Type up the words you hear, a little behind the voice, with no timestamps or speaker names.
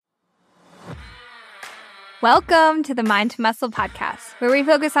Welcome to the Mind to Muscle podcast, where we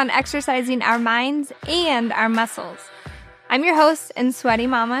focus on exercising our minds and our muscles. I'm your host and sweaty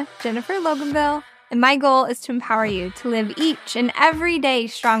mama, Jennifer Loganville, and my goal is to empower you to live each and every day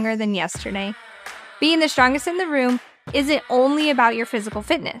stronger than yesterday. Being the strongest in the room isn't only about your physical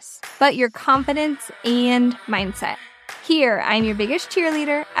fitness, but your confidence and mindset. Here, I'm your biggest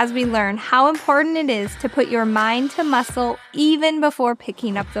cheerleader as we learn how important it is to put your mind to muscle even before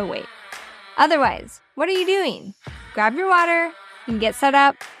picking up the weight. Otherwise, what are you doing? Grab your water and get set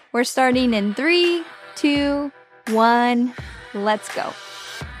up. We're starting in 3, 2, 1. Let's go.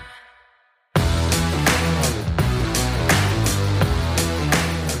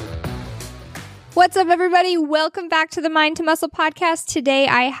 What's up, everybody? Welcome back to the Mind to Muscle podcast. Today,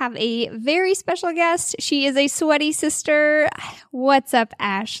 I have a very special guest. She is a sweaty sister. What's up,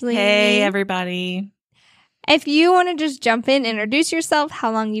 Ashley? Hey, everybody. If you want to just jump in, introduce yourself,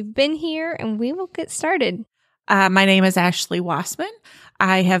 how long you've been here, and we will get started. My name is Ashley Wassmann.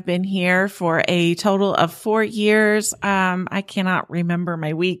 I have been here for a total of 4 years. I cannot remember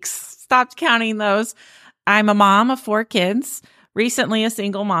my weeks. Stopped counting those. I'm a mom of 4 kids. Recently a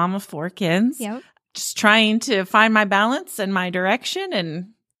single mom of 4 kids. Yep. Just trying to find my balance and my direction,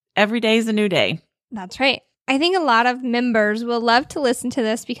 and every day is a new day. That's right. I think a lot of members will love to listen to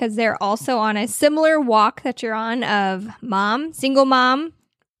this because they're also on a similar walk that you're on of mom, single mom,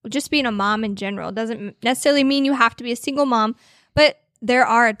 just being a mom in general. Doesn't necessarily mean you have to be a single mom, but there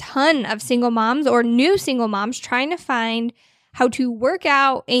are a ton of single moms or new single moms trying to find how to work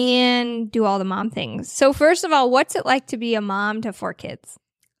out and do all the mom things. So first of all, what's it like to be a mom to 4 kids?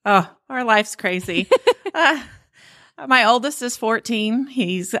 Oh, our life's crazy. My oldest is 14.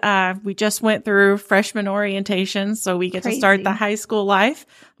 We just went through freshman orientation, so we get to start the high school life.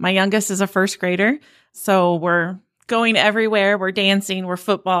 My youngest is a first grader, so we're going everywhere. We're dancing, we're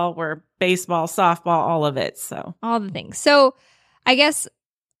football, we're baseball, softball, all of it. So all the things. So I guess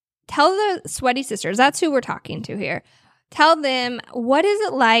tell the sweaty sisters, that's who we're talking to here. Tell them, what is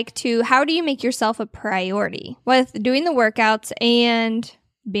it like how do you make yourself a priority with doing the workouts and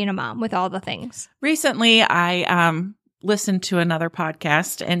being a mom with all the things? Recently, I listened to another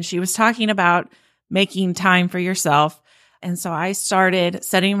podcast, and she was talking about making time for yourself. And so I started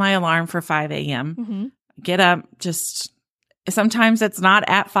setting my alarm for 5 a.m. Mm-hmm. Get up, sometimes it's not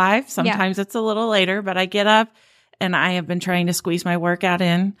at 5, sometimes it's a little later, but I get up and I have been trying to squeeze my workout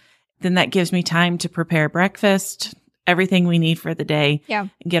in. Then that gives me time to prepare breakfast, everything we need for the day,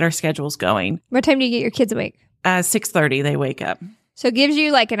 and get our schedules going. What time do you get your kids awake? 6:30, they wake up. So it gives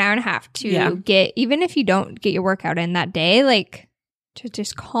you like an hour and a half to get, even if you don't get your workout in that day, like to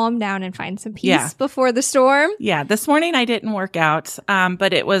just calm down and find some peace before the storm. Yeah. This morning I didn't work out,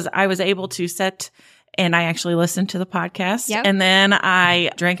 but I was able to set, and I actually listened to the podcast. Yep. And then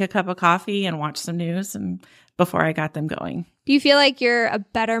I drank a cup of coffee and watched some news and before I got them going. Do you feel like you're a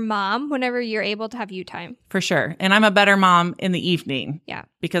better mom whenever you're able to have you time? For sure. And I'm a better mom in the evening. Yeah.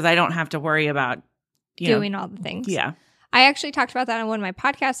 Because I don't have to worry about doing all the things. Yeah. I actually talked about that on one of my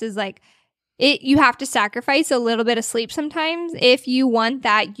podcasts is like, you have to sacrifice a little bit of sleep sometimes if you want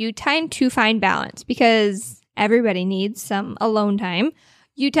that you time to find balance, because everybody needs some alone time.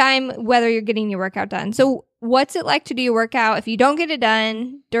 You time, whether you're getting your workout done. So what's it like to do your workout if you don't get it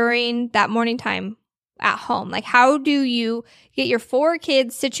done during that morning time at home? Like, how do you get your 4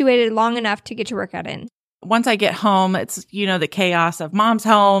 kids situated long enough to get your workout in? Once I get home, it's, the chaos of mom's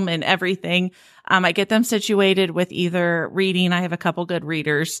home and everything. I get them situated with either reading. I have a couple good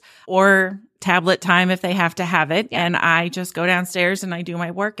readers, or tablet time if they have to have it. Yeah. And I just go downstairs and I do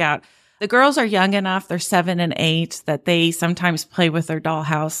my workout. The girls are young enough, they're 7 and 8, that they sometimes play with their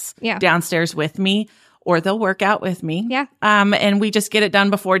dollhouse downstairs with me, or they'll work out with me. Yeah. And we just get it done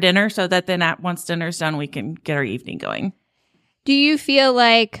before dinner so that then once dinner's done, we can get our evening going. Do you feel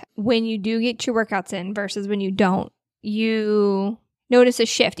like when you do get your workouts in versus when you don't, you notice a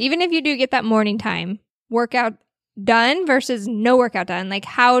shift? Even if you do get that morning time workout done versus no workout done, like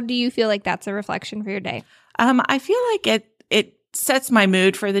how do you feel like that's a reflection for your day? I feel like it sets my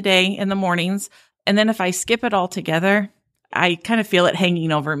mood for the day in the mornings. And then if I skip it all together, I kind of feel it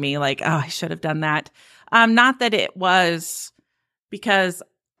hanging over me like, oh, I should have done that. Not that it was because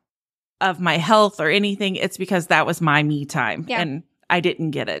of my health or anything. It's because that was my me time and I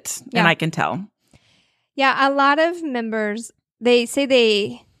didn't get it. And I can tell. Yeah. A lot of members, they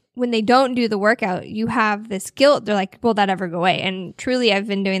say when they don't do the workout, you have this guilt. They're like, will that ever go away? And truly, I've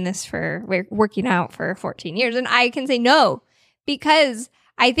been doing this working out for 14 years. And I can say no, because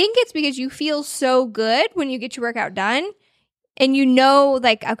I think it's because you feel so good when you get your workout done. And you know,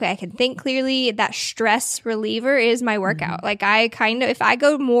 like, okay, I can think clearly. That stress reliever is my workout. Like if I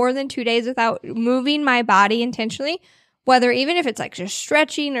go more than 2 days without moving my body intentionally, whether even if it's like just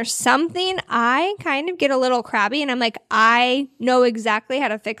stretching or something, I kind of get a little crabby and I'm like, I know exactly how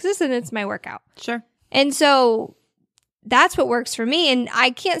to fix this and it's my workout. Sure. And so that's what works for me. And I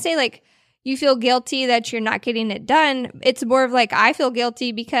can't say like you feel guilty that you're not getting it done. It's more of like I feel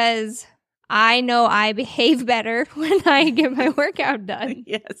guilty because I know I behave better when I get my workout done.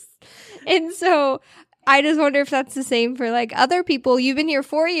 Yes. And so I just wonder if that's the same for like other people. You've been here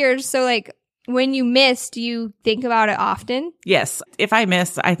 4 years. So like when you miss, do you think about it often? Yes. If I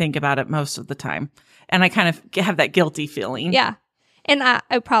miss, I think about it most of the time. And I kind of have that guilty feeling. Yeah. And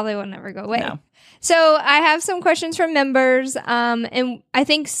I probably will never go away. No. So I have some questions from members, and I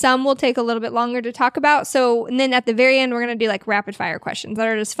think some will take a little bit longer to talk about. So, and then at the very end, we're going to do like rapid fire questions that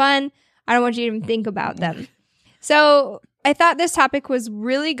are just fun. I don't want you to even think about them. So I thought this topic was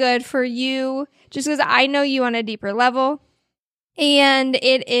really good for you just because I know you on a deeper level. And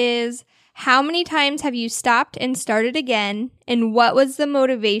it is, how many times have you stopped and started again? And what was the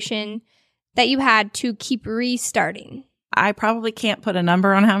motivation that you had to keep restarting? I probably can't put a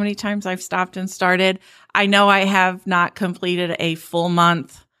number on how many times I've stopped and started. I know I have not completed a full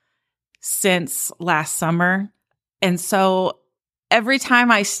month since last summer. And so every time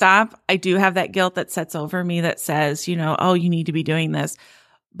I stop, I do have that guilt that sets over me that says, you know, oh, you need to be doing this.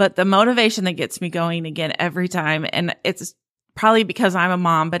 But the motivation that gets me going again every time, and it's probably because I'm a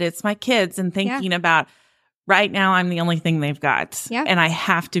mom, but it's my kids and thinking about right now, I'm the only thing they've got. Yeah. And I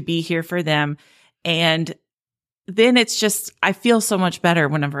have to be here for them. And then it's just, I feel so much better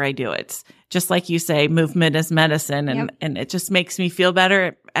whenever I do it. Just like you say, movement is medicine. And it just makes me feel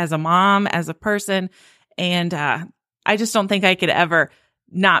better as a mom, as a person. And I just don't think I could ever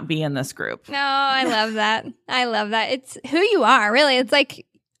not be in this group. No, I love that. I love that. It's who you are, really. It's like,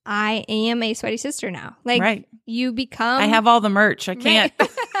 I am a sweaty sister now. Like, you become... I have all the merch. I can't...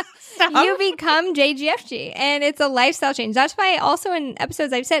 You become JGFG. And it's a lifestyle change. That's why also in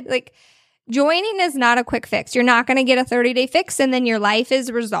episodes I've said, like, joining is not a quick fix. You're not going to get a 30-day fix and then your life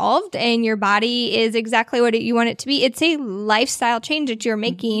is resolved and your body is exactly what you want it to be. It's a lifestyle change that you're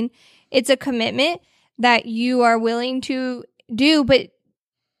making. It's a commitment that you are willing to do. But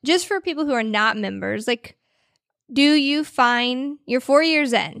just for people who are not members, like, do you find you're 4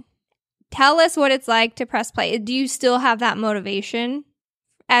 years in? Tell us what it's like to press play. Do you still have that motivation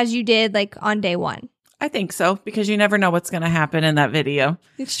as you did like on day one? I think so, because you never know what's going to happen in that video.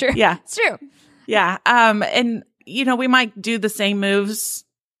 It's true. Yeah. It's true. Yeah. And, you know, we might do the same moves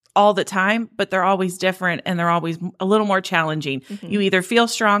all the time, but they're always different and they're always a little more challenging. Mm-hmm. You either feel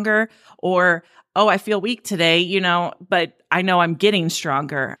stronger or, oh, I feel weak today, you know, but I know I'm getting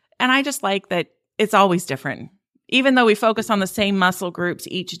stronger. And I just like that it's always different. Even though we focus on the same muscle groups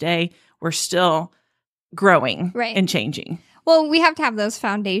each day, we're still growing and changing. Well, we have to have those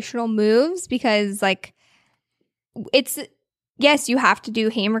foundational moves because, like, it's, yes, you have to do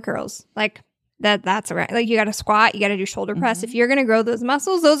hammer curls. Like, that's right. Like, you got to squat, you got to do shoulder press. Mm-hmm. If you're going to grow those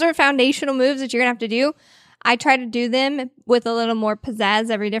muscles, those are foundational moves that you're going to have to do. I try to do them with a little more pizzazz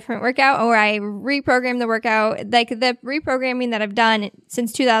every different workout, or I reprogram the workout. Like, the reprogramming that I've done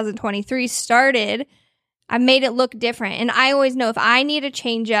since 2023 started, I made it look different. And I always know if I need a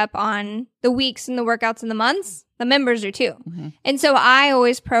change up on the weeks and the workouts and the months, the members do too. Mm-hmm. And so I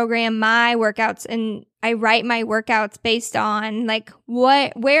always program my workouts and I write my workouts based on like,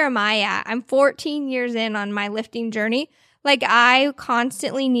 where am I at? I'm 14 years in on my lifting journey. Like, I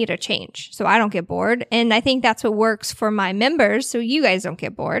constantly need a change so I don't get bored. And I think that's what works for my members, so you guys don't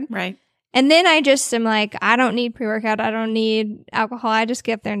get bored. Right. And then I just am like, I don't need pre-workout. I don't need alcohol. I just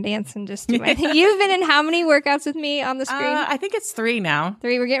get up there and dance and just do my thing. You've been in how many workouts with me on the screen? I think it's 3 now.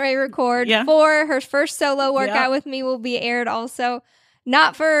 3. We're getting ready to record. Yeah. 4. Her first solo workout with me will be aired also.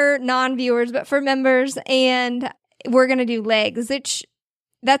 Not for non-viewers, but for members. And we're going to do legs, which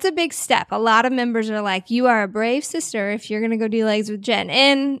that's a big step. A lot of members are like, you are a brave sister if you're going to go do legs with Jen.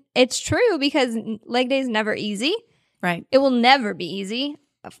 And it's true because leg day is never easy. Right. It will never be easy.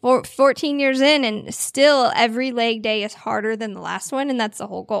 14 years in and still every leg day is harder than the last one. And that's the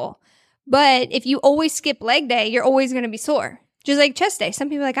whole goal. But if you always skip leg day, you're always going to be sore. Just like chest day. Some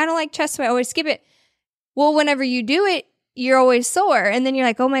people are like, I don't like chest, so I always skip it. Well, whenever you do it, you're always sore. And then you're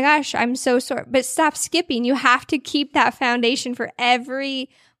like, oh my gosh, I'm so sore. But stop skipping. You have to keep that foundation for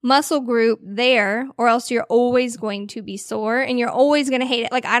every muscle group there, or else you're always going to be sore and you're always going to hate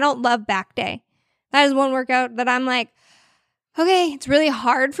it. Like, I don't love back day. That is one workout that I'm like, okay, it's really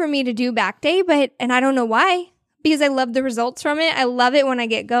hard for me to do back day, and I don't know why, because I love the results from it. I love it when I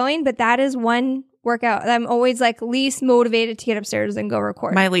get going, but that is one workout? I'm always like least motivated to get upstairs and go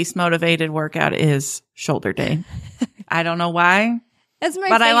record. My least motivated workout is shoulder day. I don't know why. That's my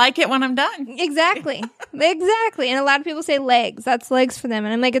But I like it when I'm done. Exactly. Exactly. And a lot of people say legs. That's legs for them.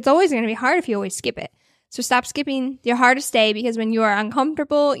 And I'm like, it's always going to be hard if you always skip it. So stop skipping your hardest day, because when you are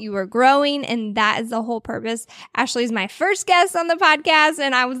uncomfortable, you are growing, and that is the whole purpose. Ashley is my first guest on the podcast,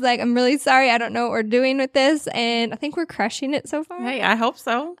 and I was like, I'm really sorry. I don't know what we're doing with this, and I think we're crushing it so far. Hey, I hope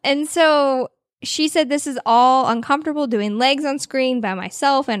so. And so she said this is all uncomfortable doing legs on screen by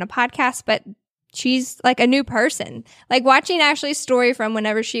myself and a podcast, but she's like a new person. Like watching Ashley's story from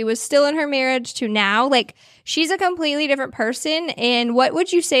whenever she was still in her marriage to now, like she's a completely different person. And what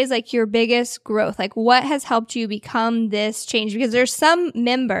would you say is like your biggest growth? Like what has helped you become this change? Because there's some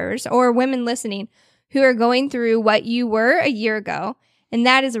members or women listening who are going through what you were a year ago. And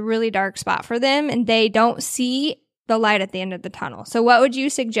that is a really dark spot for them. And they don't see the light at the end of the tunnel. So what would you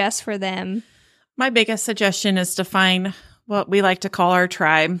suggest for them? My biggest suggestion is to find what we like to call our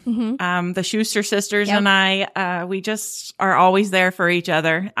tribe. Mm-hmm. The Schuster sisters and I, we just are always there for each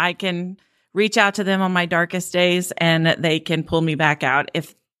other. I can reach out to them on my darkest days and they can pull me back out.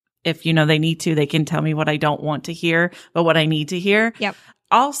 If you know, they need to, they can tell me what I don't want to hear, but what I need to hear. Yep.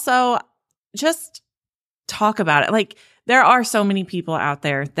 Also, just talk about it. Like there are so many people out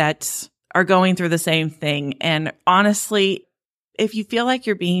there that are going through the same thing. And honestly, if you feel like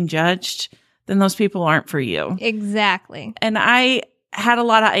you're being judged, then those people aren't for you. Exactly. And I had a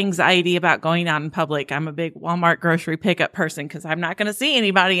lot of anxiety about going out in public. I'm a big Walmart grocery pickup person because I'm not going to see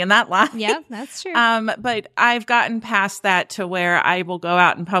anybody in that line. Yeah, that's true. But I've gotten past that to where I will go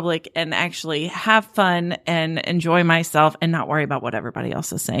out in public and actually have fun and enjoy myself and not worry about what everybody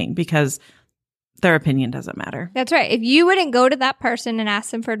else is saying, because their opinion doesn't matter. That's right. If you wouldn't go to that person and ask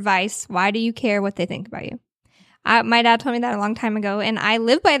them for advice, why do you care what they think about you? My dad told me that a long time ago, and I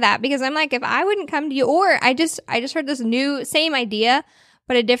live by that, because I'm like, if I wouldn't come to you, or I just heard this new, same idea,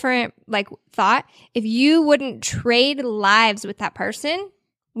 but a different like thought. If you wouldn't trade lives with that person,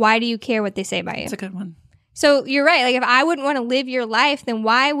 why do you care what they say about you? That's a good one. So you're right. Like if I wouldn't want to live your life, then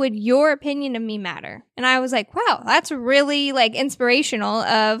why would your opinion of me matter? And I was like, wow, that's really like inspirational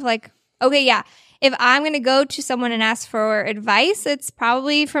of like, okay, yeah. If I'm going to go to someone and ask for advice, it's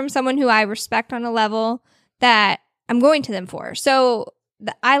probably from someone who I respect on a level that I'm going to them for. So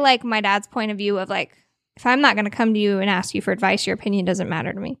I like my dad's point of view of like, if I'm not going to come to you and ask you for advice, your opinion doesn't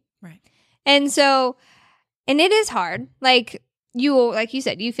matter to me. Right. And so, and it is hard. Like you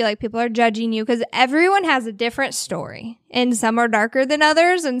said, you feel like people are judging you because everyone has a different story, and some are darker than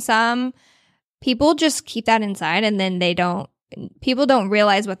others, and some people just keep that inside, and then people don't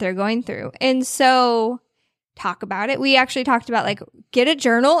realize what they're going through. And so talk about it. We actually talked about like, get a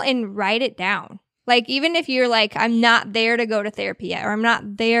journal and write it down. Like, even if you're like, I'm not there to go to therapy yet, or I'm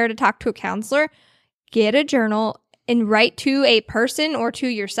not there to talk to a counselor, get a journal and write to a person or to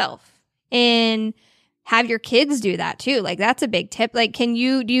yourself, and have your kids do that too. Like, that's a big tip. Like, do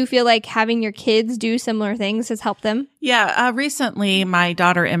you feel like having your kids do similar things has helped them? Yeah. Recently, my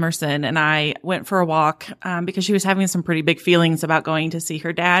daughter Emerson and I went for a walk because she was having some pretty big feelings about going to see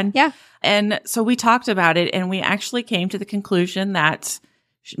her dad. Yeah. And so we talked about it, and we actually came to the conclusion that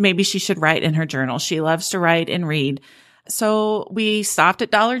maybe she should write in her journal. She loves to write and read. So we stopped at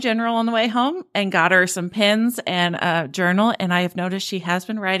Dollar General on the way home and got her some pens and a journal. And I have noticed she has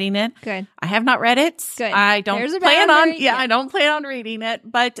been writing it. Good. I have not read it. Good. I don't plan on. Yeah, I don't plan on reading it,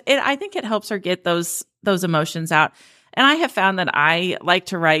 but I think it helps her get those emotions out. And I have found that I like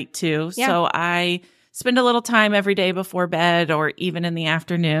to write too. Yeah. So I spend a little time every day before bed or even in the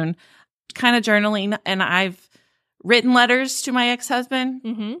afternoon, kind of journaling. And I've written letters to my ex-husband.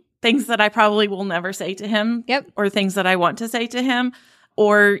 Mm-hmm. Things that I probably will never say to him. Yep. Or things that I want to say to him,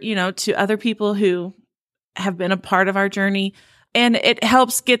 or, to other people who have been a part of our journey. And it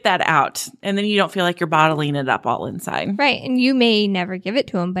helps get that out. And then you don't feel like you're bottling it up all inside. Right. And you may never give it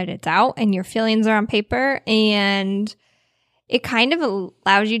to him, but it's out and your feelings are on paper, and it kind of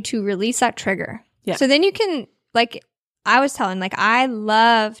allows you to release that trigger. Yeah. So then you can, like, I was telling, like, I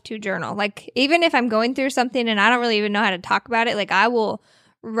love to journal. Like, even if I'm going through something and I don't really even know how to talk about it, like, I will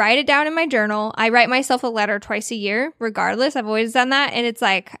write it down in my journal. I write myself a letter twice a year, regardless. I've always done that. And it's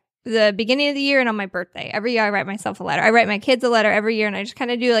like the beginning of the year and on my birthday. Every year I write myself a letter. I write my kids a letter every year, and I just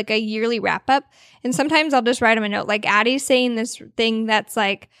kind of do like a yearly wrap up. And sometimes I'll just write them a note. Like, Addie's saying this thing that's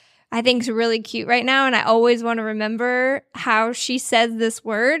like, I think is really cute right now. And I always want to remember how she says this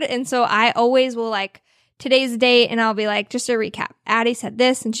word. And so I always will like, today's date, and I'll be like, just a recap. Addie said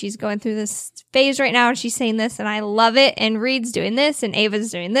this, and she's going through this phase right now, and she's saying this, and I love it. And Reed's doing this, and Ava's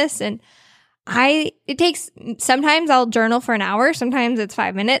doing this. And sometimes I'll journal for an hour, sometimes it's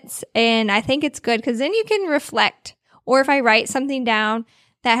 5 minutes, and I think it's good because then you can reflect. Or if I write something down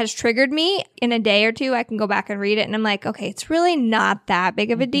that has triggered me in a day or two, I can go back and read it and I'm like, okay, it's really not that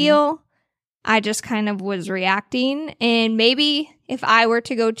big of a deal. I just kind of was reacting. And maybe if I were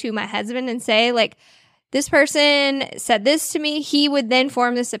to go to my husband and say, like, this person said this to me, he would then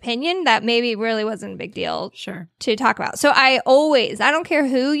form this opinion that maybe really wasn't a big deal to talk about. So I don't care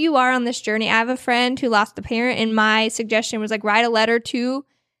who you are on this journey. I have a friend who lost a parent, and my suggestion was like, write a letter to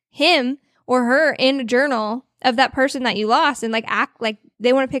him or her in a journal of that person that you lost, and like act like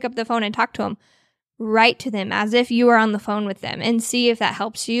they want to pick up the phone and talk to them. Write to them as if you were on the phone with them and see if that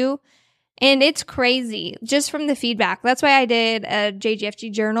helps you. And it's crazy just from the feedback. That's why I did a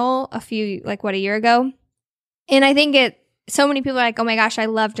JGFG journal a year ago. And I think so many people are like, oh my gosh, I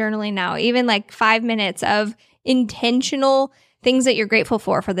love journaling now. Even like 5 minutes of intentional things that you're grateful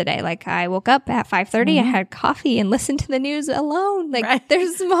for the day. Like I woke up at 5:30, I had coffee and listened to the news alone. Like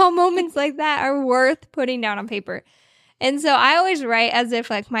there's small moments like that are worth putting down on paper. And so I always write as if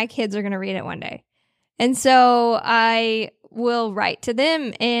like my kids are going to read it one day. And so I will write to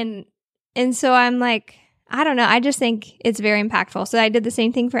them. And so I'm like, I don't know. I just think it's very impactful. So I did the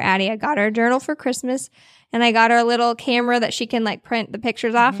same thing for Addie. I got her a journal for Christmas, and I got her a little camera that she can like print the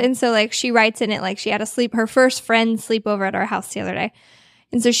pictures off. And so like she writes in it like she had her first friend sleepover at our house the other day.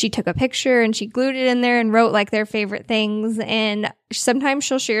 And so she took a picture and she glued it in there and wrote like their favorite things. And sometimes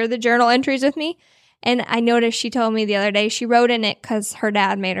she'll share the journal entries with me. And I noticed she told me the other day she wrote in it because her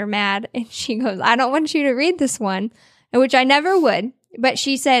dad made her mad. And she goes, I don't want you to read this one, which I never would. But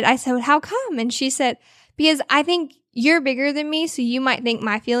I said, how come? And she said, because I think you're bigger than me, so you might think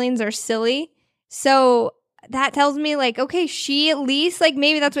my feelings are silly. So that tells me like, okay, she at least like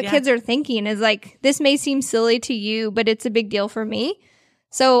maybe that's what kids are thinking is like, this may seem silly to you, but it's a big deal for me.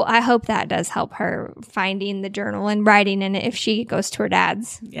 So I hope that does help her finding the journal and writing in it if she goes to her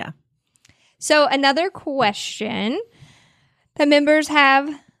dad's. Yeah. So another question that members have,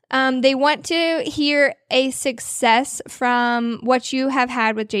 they want to hear a success from what you have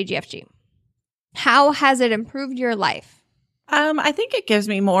had with JGFG. How has it improved your life? I think it gives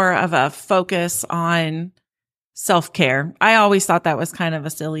me more of a focus on self-care. I always thought that was kind of a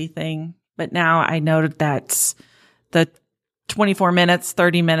silly thing, but now I know that the 24 minutes,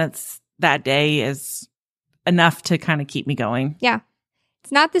 30 minutes that day is enough to kind of keep me going. Yeah.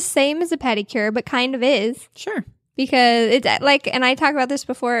 It's not the same as a pedicure, but kind of is. Sure. Because it's like, and I talked about this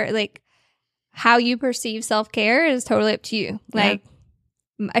before, like how you perceive self-care is totally up to you. Like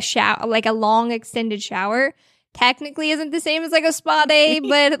a shower, like a long extended shower technically isn't the same as like a spa day,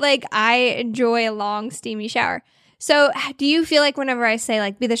 but like I enjoy a long steamy shower. So do you feel like whenever I say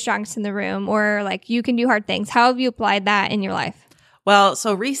like be the strongest in the room or like you can do hard things, how have you applied that in your life? Well,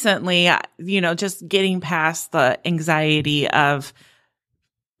 so recently, just getting past the anxiety of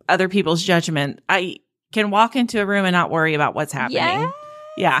other people's judgment, I can walk into a room and not worry about what's happening. Yes,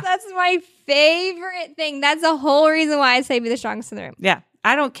 yeah. That's my favorite thing. That's the whole reason why I say be the strongest in the room. Yeah.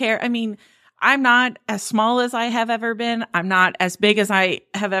 I don't care. I mean, I'm not as small as I have ever been. I'm not as big as I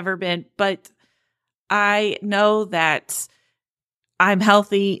have ever been, but I know that I'm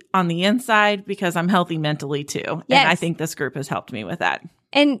healthy on the inside because I'm healthy mentally too. Yes. And I think this group has helped me with that.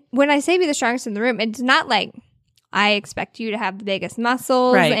 And when I say be the strongest in the room, it's not like I expect you to have the biggest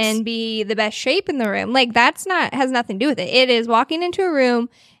muscles and be the best shape in the room. Like has nothing to do with it. It is walking into a room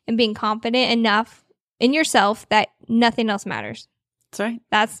and being confident enough in yourself that nothing else matters. That's right.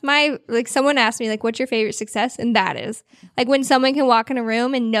 That's someone asked me, like, what's your favorite success? And that is, like, when someone can walk in a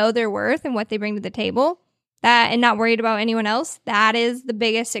room and know their worth and what they bring to the table, and not worried about anyone else, that is the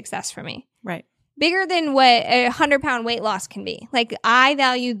biggest success for me. Right. Bigger than what a 100-pound weight loss can be. Like, I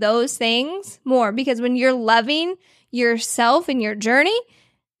value those things more because when you're loving yourself and your journey,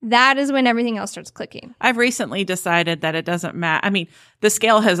 that is when everything else starts clicking. I've recently decided that it doesn't matter. I mean, the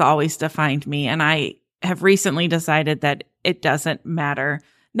scale has always defined me, and I have recently decided that it doesn't matter.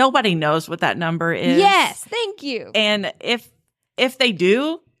 Nobody knows what that number is. Yes, thank you. And if they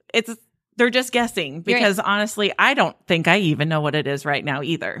do, they're just guessing because honestly, I don't think I even know what it is right now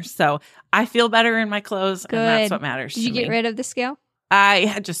either. So I feel better in my clothes. Good. And that's what matters. Did you get rid of the scale? I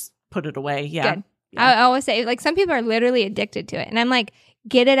had just put it away. Yeah. Good. Yeah. I always say, like, some people are literally addicted to it. And I'm like,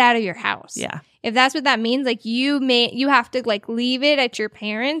 get it out of your house. Yeah. If that's what that means, like you have to like leave it at your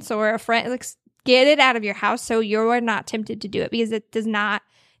parents or a friend, like get it out of your house so you're not tempted to do it because it does not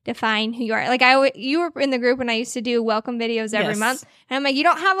define who you are. Like you were in the group when I used to do welcome videos every month. And I'm like, you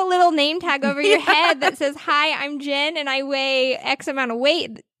don't have a little name tag over your head that says, hi, I'm Jen and I weigh X amount of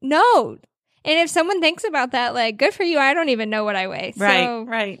weight. No. And if someone thinks about that, like, good for you. I don't even know what I weigh.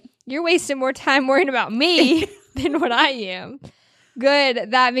 Right. you're wasting more time worrying about me than what I am.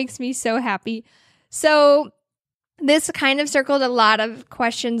 Good. That makes me so happy. So this kind of circled a lot of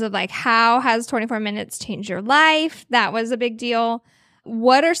questions of like, how has 24 minutes changed your life? That was a big deal.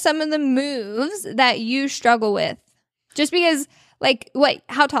 What are some of the moves that you struggle with? Just because, like, wait,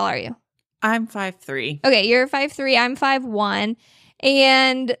 how tall are you? I'm 5'3". Okay, you're 5'3", I'm 5'1".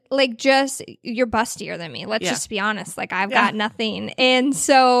 And like, just, you're bustier than me. Let's just be honest. Like, I've got nothing. And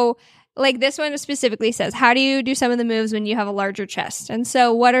so like, this one specifically says, how do you do some of the moves when you have a larger chest? And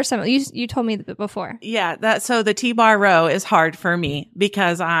so what are some, you told me before. Yeah. So the T-bar row is hard for me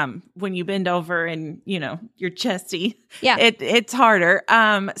because, when you bend over and, you're chesty, it's harder.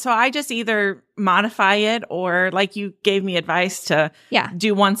 So I just either modify it or like you gave me advice to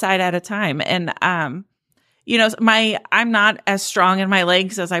do one side at a time. And, I'm not as strong in my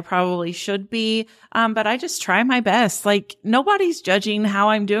legs as I probably should be. But I just try my best. Like, nobody's judging how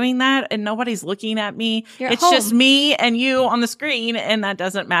I'm doing that and nobody's looking at me. It's just me and you on the screen, and that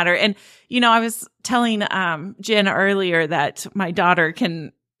doesn't matter. And, I was telling, Jen earlier that my daughter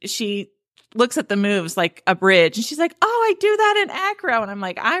she looks at the moves like a bridge and she's like, oh, I do that in acro. And I'm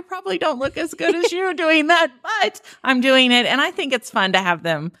like, I probably don't look as good as you doing that, but I'm doing it. And I think it's fun to have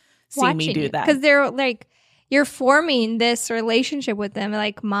them see me do that. Because they're like, you're forming this relationship with them.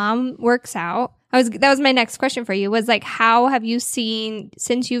 Like, mom works out. That was my next question for you, was like, how have you seen,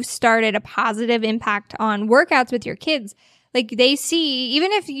 since you've started, a positive impact on workouts with your kids? Like, they see,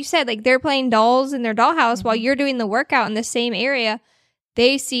 even if you said like they're playing dolls in their dollhouse while you're doing the workout in the same area,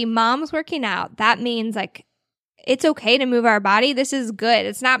 they see mom's working out. That means like, it's okay to move our body. This is good.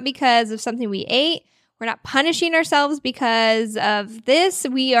 It's not because of something we ate. We're not punishing ourselves because of this.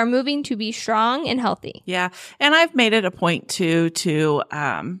 We are moving to be strong and healthy. Yeah. And I've made it a point to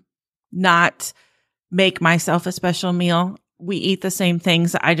not make myself a special meal. We eat the same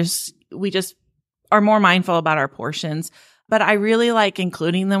things. We just are more mindful about our portions. But I really like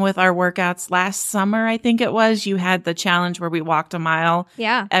including them with our workouts. Last summer, I think it was, you had the challenge where we walked a mile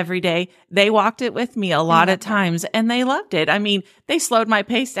every day. They walked it with me a lot of times and they loved it. I mean, they slowed my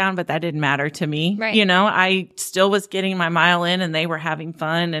pace down, but that didn't matter to me. Right. I still was getting my mile in and they were having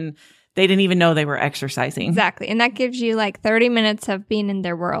fun and they didn't even know they were exercising. Exactly. And that gives you like 30 minutes of being in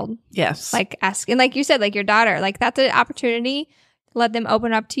their world. Yes. Like asking, like you said, like your daughter, like that's an opportunity. Let them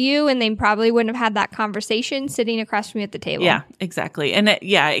open up to you, and they probably wouldn't have had that conversation sitting across from you at the table. Yeah, exactly. And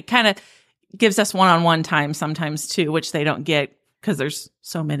it kind of gives us one-on-one time sometimes too, which they don't get because there's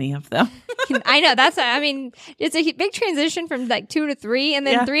so many of them. I know. It's a big transition from like 2 to 3 and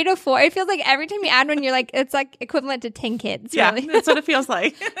then 3 to 4. It feels like every time you add one, you're like, it's like equivalent to 10 kids. Yeah, really. That's what it feels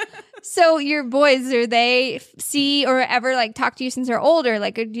like. So your boys, do they see or ever like talk to you since they're older?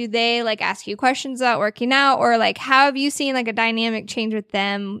 Like, do they like ask you questions about working out, or like how have you seen like a dynamic change with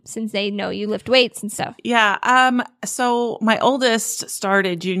them since they know you lift weights and stuff? Yeah. So my oldest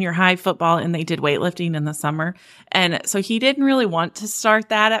started junior high football and they did weightlifting in the summer. And so he didn't really want to start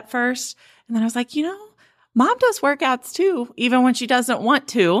that at first. And then I was like, mom does workouts too, even when she doesn't want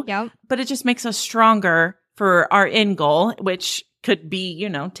to. Yep. But it just makes us stronger for our end goal, which could be,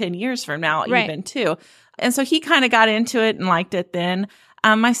 10 years from now, even too. And so he kind of got into it and liked it then.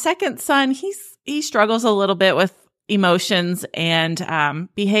 My second son, he struggles a little bit with emotions and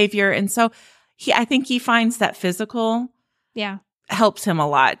behavior. And so I think he finds that physical helps him a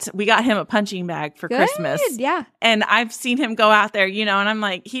lot. We got him a punching bag for Christmas. Yeah. And I've seen him go out there, and I'm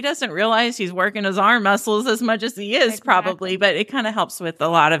like, he doesn't realize he's working his arm muscles as much as he is probably, but it kind of helps with a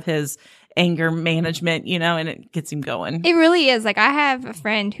lot of his anger management, and it gets him going. It really is. Like, I have a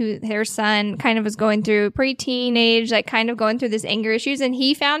friend who their son kind of was going through preteen age, like kind of going through this anger issues, and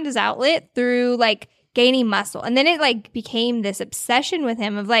he found his outlet through like gaining muscle. And then it like became this obsession with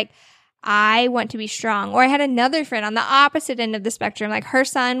him of like, I want to be strong. Or I had another friend on the opposite end of the spectrum. Like, her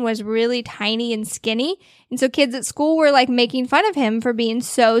son was really tiny and skinny. And so kids at school were like making fun of him for being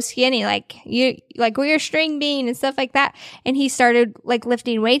so skinny. Like, we're a string bean and stuff like that. And he started like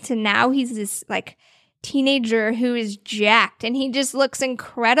lifting weights, and now he's this like teenager who is jacked, and he just looks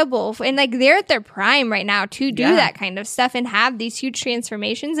incredible. And like, they're at their prime right now to do that kind of stuff and have these huge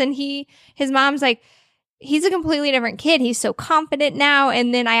transformations. And his mom's like, he's a completely different kid. He's so confident now.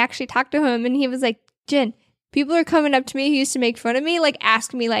 And then I actually talked to him and he was like, Jen, people are coming up to me who used to make fun of me, like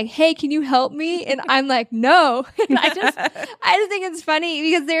asking me like, hey, can you help me? And I'm like, no. And I just think it's funny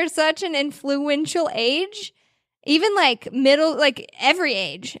because they're such an influential age, even like middle, like every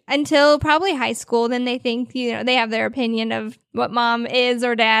age until probably high school. Then they think, they have their opinion of what mom is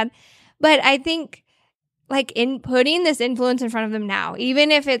or dad. But I think like in putting this influence in front of them now, even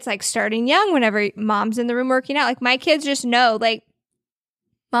if it's like starting young, whenever mom's in the room working out, like my kids just know, like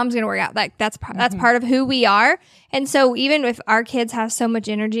mom's going to work out. Like that's part of who we are. And so even if our kids have so much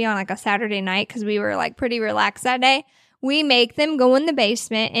energy on like a Saturday night, because we were like pretty relaxed that day, we make them go in the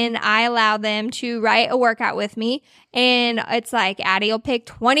basement and I allow them to write a workout with me. And it's like Addie will pick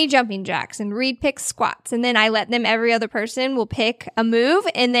 20 jumping jacks and Reed picks squats. And then I let them, every other person will pick a move.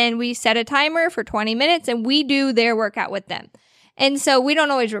 And then we set a timer for 20 minutes and we do their workout with them. And so we don't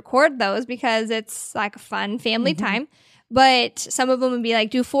always record those because it's like a fun family time. But some of them would be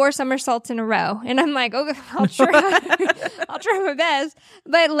like, do 4 somersaults in a row. And I'm like, okay, I'll try. I'll try my best.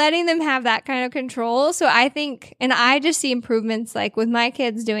 But letting them have that kind of control. So I think, and I just see improvements like with my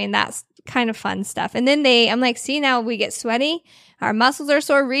kids doing that kind of fun stuff. And then I'm like, see, now we get sweaty. Our muscles are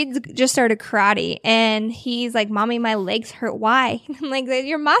sore. Reed just started karate. And he's like, Mommy, my legs hurt. Why? And I'm like,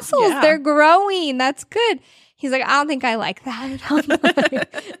 your muscles, they're growing. That's good. He's like, I don't think I like that. I'm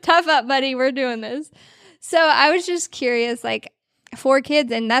like, tough up, buddy. We're doing this. So I was just curious, like 4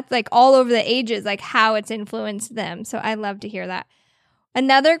 kids, and that's like all over the ages, like how it's influenced them. So I love to hear that.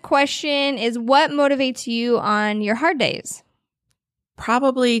 Another question is, what motivates you on your hard days?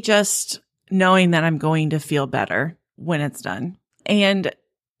 Probably just knowing that I'm going to feel better when it's done. And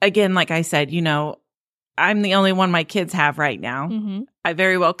again, like I said, I'm the only one my kids have right now. I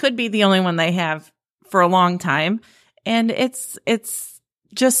very well could be the only one they have for a long time. And it's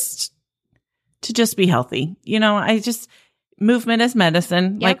just to just be healthy. Movement is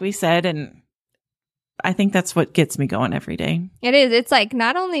medicine, like we said. And I think that's what gets me going every day. It is. It's like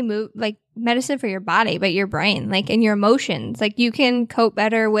not only like medicine for your body, but your brain, like, and your emotions. Like you can cope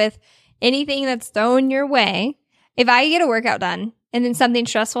better with anything that's thrown your way. If I get a workout done and then something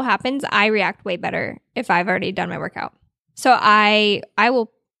stressful happens, I react way better if I've already done my workout. So I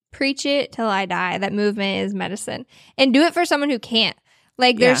will preach it till I die that movement is medicine, and do it for someone who can't.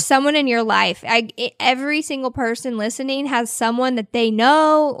 Like there's someone in your life. Every single person listening has someone that they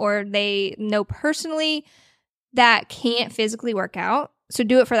know or they know personally that can't physically work out. So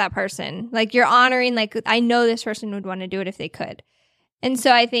do it for that person. Like you're honoring, like, I know this person would want to do it if they could. And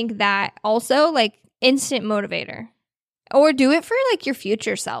so I think that also like instant motivator, or do it for like your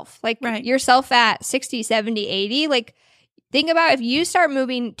future self, like yourself at 60, 70, 80. Like think about if you start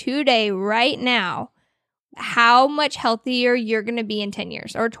moving today right now, how much healthier you're going to be in 10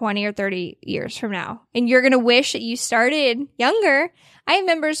 years or 20 or 30 years from now. And you're going to wish that you started younger. I have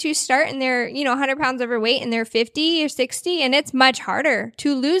members who start and they're, 100 pounds overweight and they're 50 or 60. And it's much harder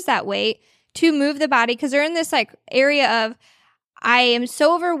to lose that weight, to move the body, because they're in this like area of, I am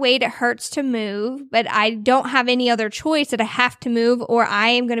so overweight, it hurts to move, but I don't have any other choice that I have to move, or I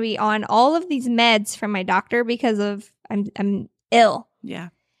am going to be on all of these meds from my doctor because of I'm ill. Yeah.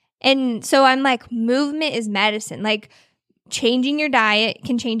 And so I'm like, movement is medicine. Like changing your diet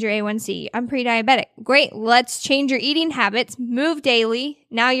can change your A1C. I'm pre-diabetic. Great. Let's change your eating habits. Move daily.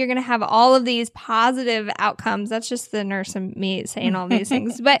 Now you're going to have all of these positive outcomes. That's just the nurse and me saying all these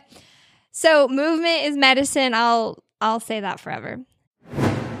things. But so movement is medicine. I'll say that forever.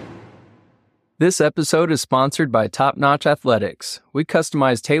 This episode is sponsored by Top Notch Athletics. We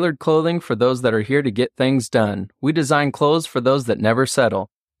customize tailored clothing for those that are here to get things done. We design clothes for those that never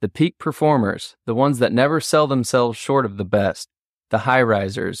settle. The peak performers, the ones that never sell themselves short of the best. The high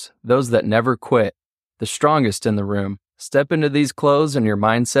risers, those that never quit. The strongest in the room. Step into these clothes and your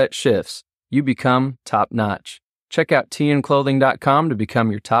mindset shifts. You become top notch. Check out tnclothing.com to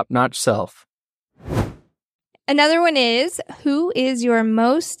become your top notch self. Another one is, who is your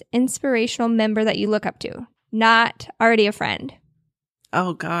most inspirational member that you look up to? Not already a friend.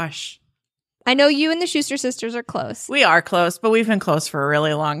 Oh, gosh. I know you and the Schuster sisters are close. We are close, but we've been close for a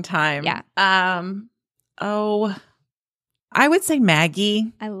really long time. Yeah. I would say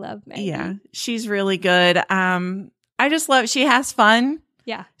Maggie. I love Maggie. Yeah, she's really good. I just love, she has fun.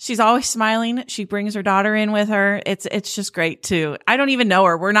 Yeah. She's always smiling. She brings her daughter in with her. It's just great too. I don't even know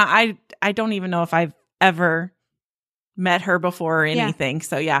her. I don't even know if I've ever met her before or anything. Yeah.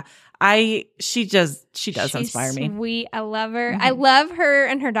 So yeah, she does inspire me. Sweet. I love her. Mm-hmm. I love her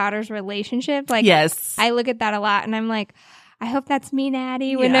and her daughter's relationship. Like, yes, I look at that a lot and I'm like, I hope that's me and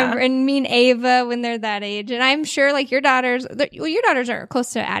Addie and me and Ava when they're that age. And I'm sure like your daughters are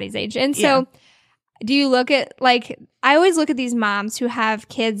close to Addie's age. And so do you look at, like, I always look at these moms who have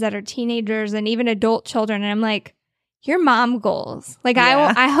kids that are teenagers and even adult children. And I'm like, your mom goals. Like,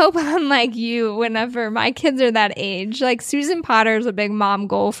 I hope I'm like you whenever my kids are that age. Like, Susan Potter is a big mom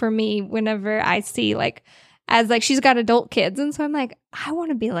goal for me whenever I see, like, as, like, she's got adult kids. And so I'm like, I want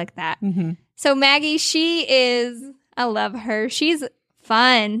to be like that. Mm-hmm. So Maggie, I love her. She's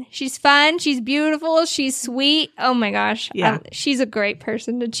fun. She's fun. She's beautiful. She's sweet. Oh, my gosh. Yeah. She's a great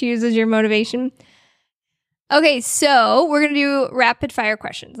person to choose as your motivation. Okay, so we're going to do rapid fire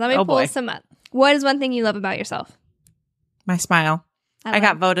questions. Let me pull boy. some up. What is one thing you love about yourself? My smile. I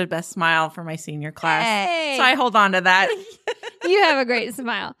got voted best smile for my senior class. Hey. So I hold on to that. You have a great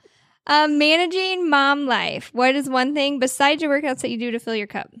smile. Managing mom life. What is one thing besides your workouts that you do to fill your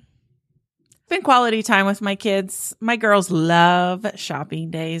cup? Spend quality time with my kids. My girls love shopping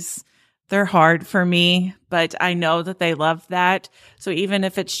days. They're hard for me, but I know that they love that. So even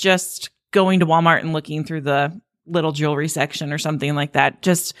if it's just going to Walmart and looking through the little jewelry section or something like that,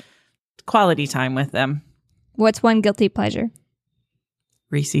 just quality time with them. What's one guilty pleasure?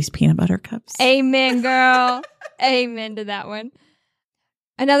 Reese's peanut butter cups. Amen, girl. Amen to that one.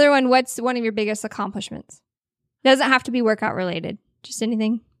 Another one, what's one of your biggest accomplishments? Doesn't have to be workout related. Just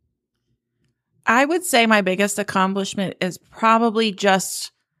anything. I would say my biggest accomplishment is probably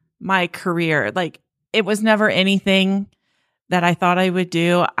just my career. Like, it was never anything that I thought I would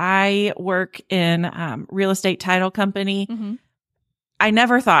do. I work in real estate title company. Mm-hmm. I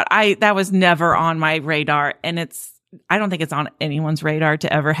never thought that was never on my radar. And I don't think it's on anyone's radar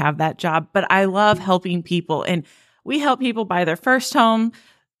to ever have that job, but I love helping people. And we help people buy their first home,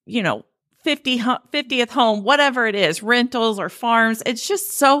 50th home, whatever it is, rentals or farms. It's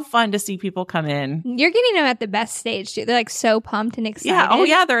just so fun to see people come in. You're getting them at the best stage too. They're like so pumped and excited. Yeah. Oh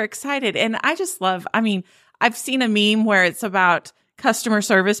yeah. They're excited. And I just love, I've seen a meme where it's about customer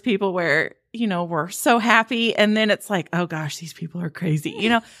service people where, we're so happy. And then it's like, oh gosh, these people are crazy,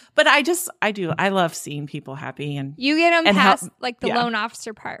 but I love seeing people happy. And you get them past the loan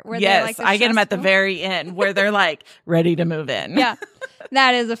officer part where they're like, I get them at the very end where they're like ready to move in. Yeah.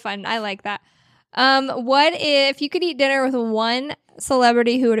 That is I like that. What if you could eat dinner with one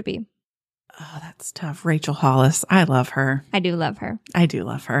celebrity, who would it be? Oh, that's tough. Rachel Hollis. I love her. I do love her.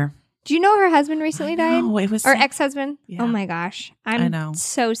 Do you know her husband recently died? It was or ex-husband? Yeah. Oh my gosh. I know.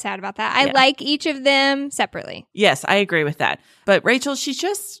 So sad about that. I like each of them separately. Yes, I agree with that. But Rachel,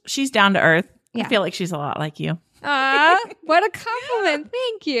 she's down to earth. Yeah. I feel like she's a lot like you. Aw, what a compliment.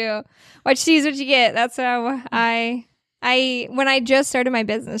 Thank you. What you see is what you get. That's how when I just started my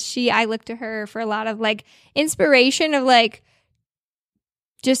business, I looked to her for a lot of inspiration of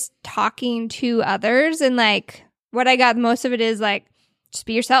just talking to others. And what I got most of it is just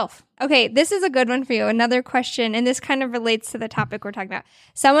be yourself. Okay, this is a good one for you. Another question, and this kind of relates to the topic we're talking about.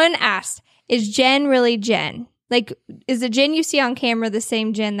 Someone asked, is Jen really Jen? Is the Jen you see on camera the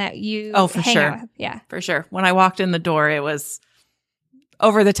same Jen that you Oh, for hang sure. out with? Yeah. For sure. When I walked in the door, it was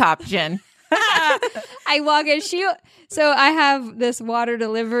over the top Jen. I walk in, so I have this water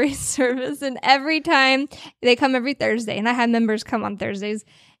delivery service, and every time they come every Thursday, and I have members come on Thursdays,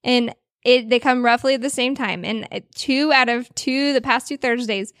 and they come roughly at the same time. And 2 out of 2, the past 2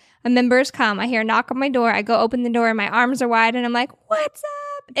 Thursdays, members come. I hear a knock on my door. I go open the door, and my arms are wide, and I'm like, "What's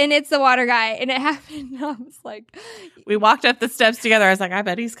up?" And it's the water guy, and it happened. And I was like, we walked up the steps together. I was like, I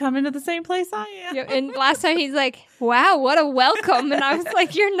bet he's coming to the same place I am. Yeah, and last time he's like, "Wow, what a welcome!" And I was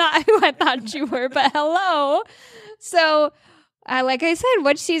like, "You're not who I thought you were, but hello." So, like I said,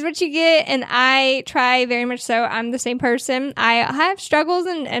 what you see is what you get, and I try very much so. I'm the same person. I have struggles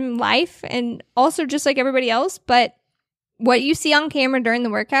in life, and also just like everybody else. But what you see on camera during the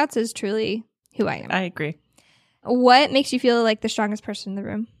workouts is truly who I am. I agree. What makes you feel like the strongest person in the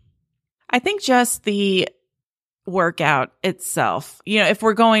room? I think just the workout itself. If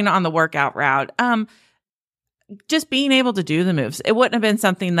we're going on the workout route, just being able to do the moves. It wouldn't have been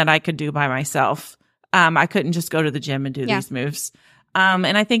something that I could do by myself. I couldn't just go to the gym and do these moves.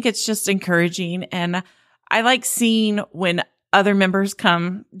 And I think it's just encouraging. And I like seeing when other members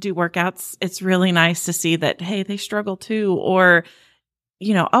come do workouts. It's really nice to see that, hey, they struggle too. Or,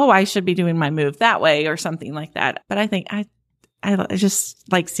 I should be doing my move that way or something like that. But I think I just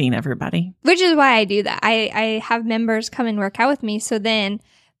like seeing everybody. Which is why I do that. I have members come and work out with me. So then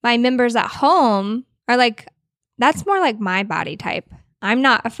my members at home are like, that's more like my body type. I'm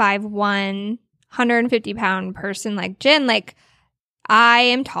not a 5'1", 150-pound person like Jen. I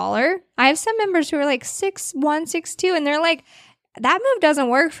am taller. I have some members who are 6'1", 6'2", and they're like, that move doesn't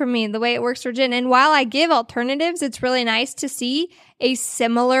work for me the way it works for Jen. And while I give alternatives, it's really nice to see a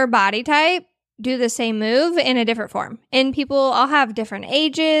similar body type do the same move in a different form. And people all have different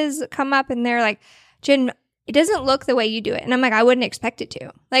ages come up, and they're like, Jen, it doesn't look the way you do it. And I'm like, I wouldn't expect it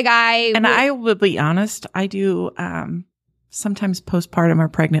to. I will be honest, I do sometimes postpartum or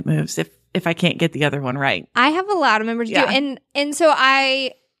pregnant moves if I can't get the other one right. I have a lot of members do. And so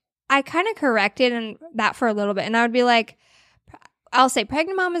I kind of corrected that for a little bit. And I would be like, I'll say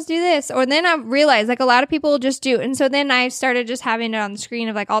pregnant mamas do this. Or then I realized a lot of people just do. And so then I started just having it on the screen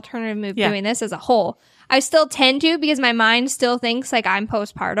of alternative move doing this as a whole. I still tend to because my mind still thinks like I'm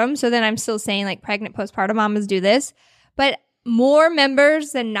postpartum. So then I'm still saying like pregnant postpartum mamas do this. But more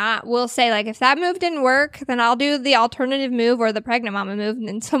members than not will say like, if that move didn't work, then I'll do the alternative move or the pregnant mama move. And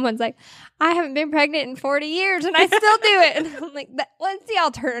then someone's like, I haven't been pregnant in 40 years and I still do it. And I'm like, what's the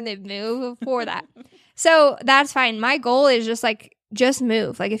alternative move for that? So that's fine. My goal is just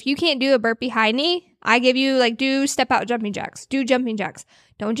move. Like if you can't do a burpee high knee, I give you like, do step out jumping jacks, do jumping jacks.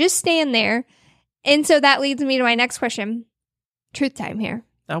 Don't just stand there. And so that leads me to my next question. Truth time here.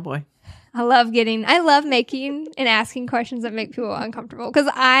 Oh boy. I love making and asking questions that make people uncomfortable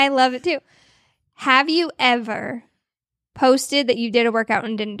because I love it too. Have you ever posted that you did a workout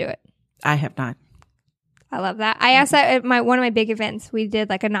and didn't do it? I have not. I love that. I asked that at one of my big events. We did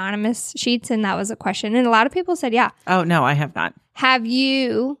like anonymous sheets and that was a question. And a lot of people said, yeah. Oh, no, I have not. Have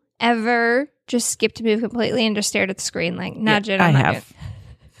you ever just skipped a move completely and just stared at the screen like, nah, Jen, I I'm not have.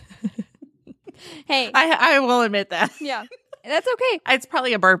 good. Hey. I will admit that. Yeah. That's okay. It's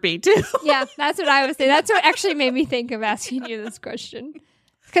probably a burpee too. Yeah, that's what I was saying. That's what actually made me think of asking you this question.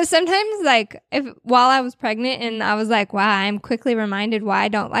 Because sometimes, like, while I was pregnant and I was like, wow, I'm quickly reminded why I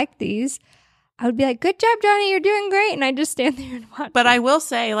don't like these, I would be like, good job, Johnny, you're doing great. And I just stand there and watch. But I will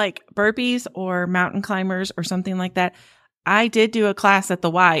say, like, burpees or mountain climbers or something like that, I did do a class at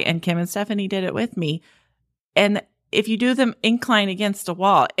the Y and Kim and Stephanie did it with me. And if you do them incline against a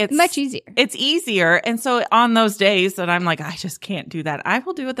wall, it's much easier. It's easier. And so on those days that I'm like, I just can't do that, I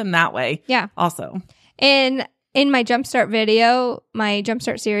will do them that way. Yeah. Also. And in my Jumpstart video, my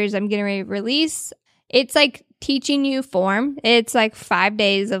Jumpstart series I'm getting ready to release, it's like teaching you form. It's like 5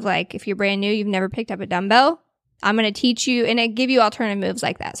 days of like, if you're brand new, you've never picked up a dumbbell, I'm going to teach you and I give you alternative moves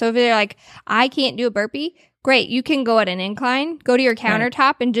like that. So if they're like, I can't do a burpee, great. You can go at an incline, go to your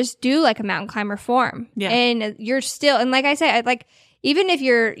countertop and just do like a mountain climber form. Yeah. And you're still, and like I said, like, even if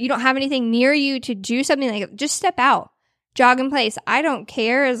you don't have anything near you to do something like, just step out, jog in place. I don't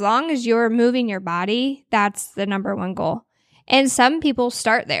care as long as you're moving your body. That's the number one goal. And some people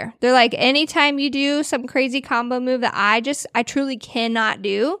start there. They're like, anytime you do some crazy combo move that I truly cannot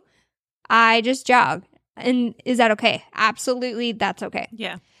do, I just jog. And is that okay? Absolutely. That's okay.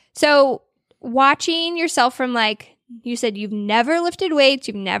 Yeah. So watching yourself from like, you said you've never lifted weights,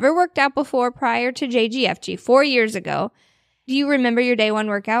 you've never worked out before prior to JGFG 4 years ago. Do you remember your day one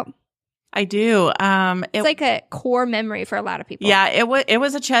workout? I do. It's like a core memory for a lot of people. Yeah, it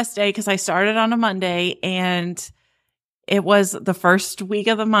was a chest day because I started on a Monday and it was the first week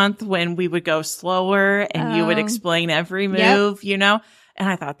of the month when we would go slower and you would explain every move, you know? And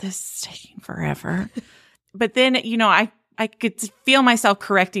I thought, this is taking forever. But then, you know, I could feel myself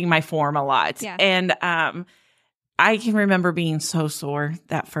correcting my form a lot. Yeah. And I can remember being so sore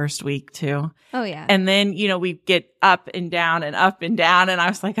that first week too. Oh, yeah. And then, you know, we get up and down and up and down. And I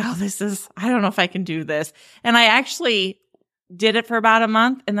was like, oh, I don't know if I can do this. And I actually did it for about a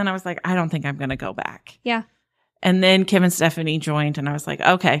month. And then I was like, I don't think I'm going to go back. Yeah. And then Kim and Stephanie joined and I was like,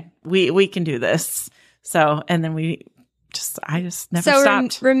 okay, we can do this. So, and then I just never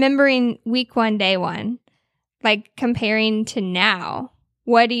stopped. Remembering week one, day one, like comparing to now,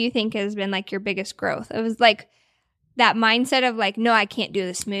 what do you think has been like your biggest growth? It was like that mindset of like, no, I can't do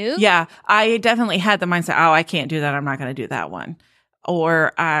this move. Yeah, I definitely had the mindset, oh, I can't do that. I'm not going to do that one.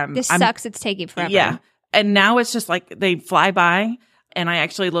 Or this sucks. It's taking forever. Yeah. And now it's just like they fly by and I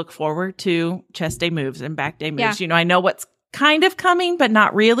actually look forward to chest day moves and back day moves. Yeah. You know, I know what's kind of coming, but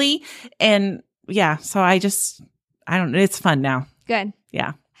not really. And yeah, so I don't know. It's fun now. Good.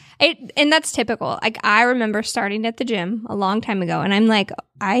 Yeah. And that's typical. Like I remember starting at the gym a long time ago and I'm like,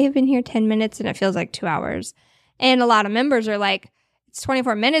 I have been here 10 minutes and it feels like 2 hours. And a lot of members are like, it's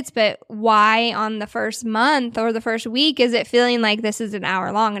 24 minutes, but why on the first month or the first week is it feeling like this is an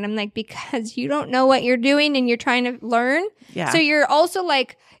hour long? And I'm like, because you don't know what you're doing and you're trying to learn. Yeah. So you're also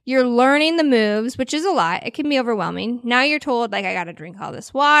like, you're learning the moves, which is a lot. It can be overwhelming. Now you're told like, I got to drink all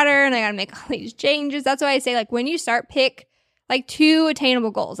this water and I got to make all these changes. That's why I say like when you start, pick like 2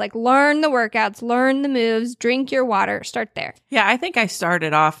 attainable goals, like learn the workouts, learn the moves, drink your water, start there. Yeah. I think I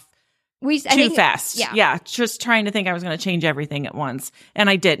started off too fast. Yeah. Just trying to think I was going to change everything at once. And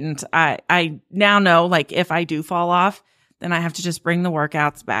I didn't. I now know like if I do fall off, then I have to just bring the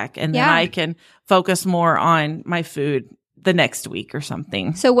workouts back and then I can focus more on my food the next week or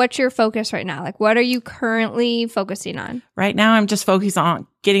something. So what's your focus right now? Like what are you currently focusing on? Right now I'm just focused on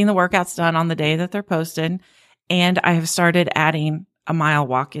getting the workouts done on the day that they're posted. And I have started adding a mile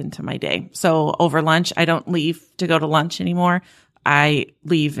walk into my day. So over lunch, I don't leave to go to lunch anymore. I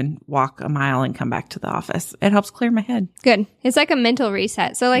leave and walk a mile and come back to the office. It helps clear my head. Good. It's like a mental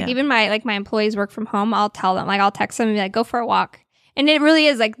reset. So like even my employees work from home. I'll tell them, like I'll text them and be like, go for a walk. And it really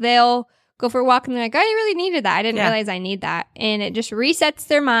is like they'll go for a walk and they're like, I really needed that. I didn't realize I need that. And it just resets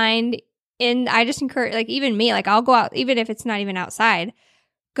their mind. And I just encourage, like, even me, like, I'll go out, even if it's not even outside,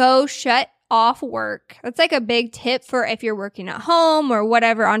 go shut off work. That's like a big tip for if you're working at home or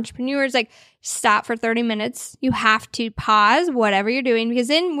whatever. Entrepreneurs, like, stop for 30 minutes. You have to pause whatever you're doing, because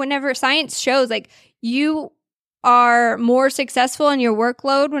then whenever science shows, like, you are more successful in your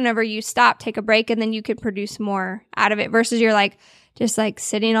workload whenever you stop, take a break, and then you can produce more out of it versus you're like just like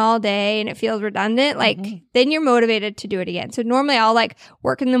sitting all day and it feels redundant. Like then you're motivated to do it again. So normally I'll like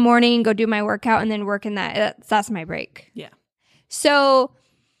work in the morning, go do my workout, and then work in that's my break. Yeah. So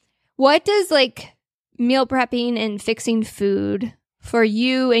what does like meal prepping and fixing food for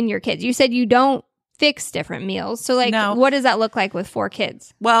you and your kids? You said you don't fix different meals. So like, what does that look like with 4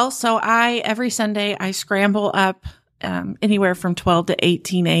 kids? Well, so every Sunday I scramble up anywhere from 12 to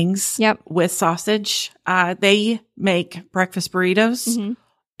 18 eggs with sausage. They make breakfast burritos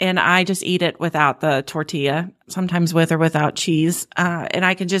and I just eat it without the tortilla, sometimes with or without cheese. And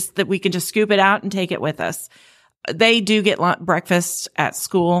we can just scoop it out and take it with us. They do get breakfast at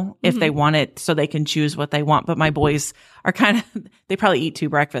school if they want it, so they can choose what they want. But my boys are they probably eat 2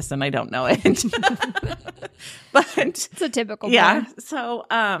 breakfasts and I don't know it. But it's a typical boy. Yeah. So,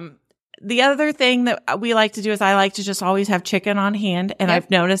 the other thing that we like to do is I like to just always have chicken on hand. And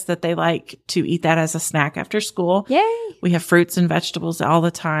I've noticed that they like to eat that as a snack after school. Yay. We have fruits and vegetables all the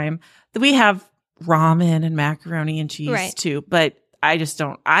time. We have ramen and macaroni and cheese too, but I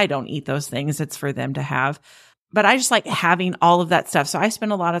don't eat those things. It's for them to have. But I just like having all of that stuff. So I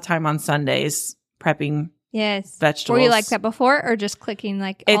spend a lot of time on Sundays prepping vegetables. Were you like that before or just clicking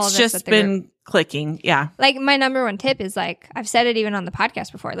like all of this? It's just been clicking. Yeah. Like my number one tip is like, I've said it even on the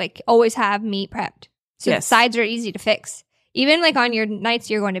podcast before, like always have meat prepped. So the sides are easy to fix. Even like on your nights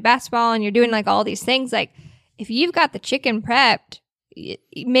you're going to basketball and you're doing like all these things, like if you've got the chicken prepped,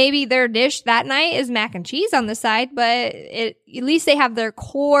 maybe their dish that night is mac and cheese on the side, but at least they have their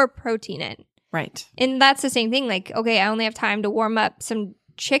core protein in. Right. And that's the same thing. Like, okay, I only have time to warm up some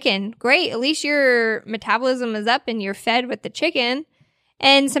chicken. Great. At least your metabolism is up and you're fed with the chicken.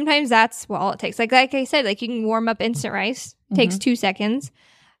 And sometimes that's all it takes. Like I said, like you can warm up instant rice. It takes 2 seconds.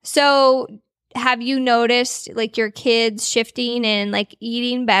 So have you noticed like your kids shifting and like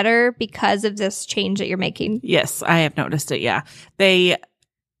eating better because of this change that you're making? Yes, I have noticed it. Yeah. They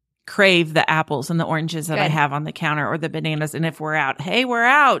crave the apples and the oranges that I have on the counter or the bananas. And if we're out, hey, we're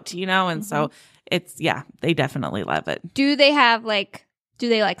out, and so they definitely love it. Do they like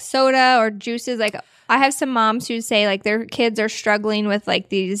soda or juices? Like I have some moms who say like their kids are struggling with like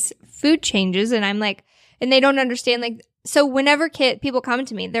these food changes. And I'm like, and they don't understand like, so whenever people come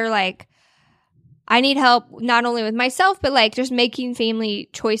to me, they're like, I need help not only with myself, but like just making family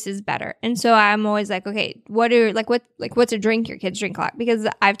choices better. And so I'm always like, okay, what's a drink your kids drink a lot? Because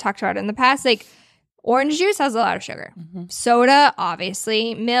I've talked about it in the past, like orange juice has a lot of sugar, soda,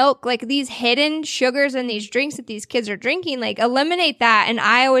 obviously, milk, like these hidden sugars in these drinks that these kids are drinking, like eliminate that. And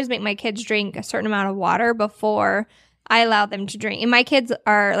I always make my kids drink a certain amount of water before I allow them to drink. And my kids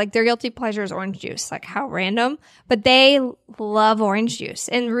are like, their guilty pleasure is orange juice. Like how random, but they love orange juice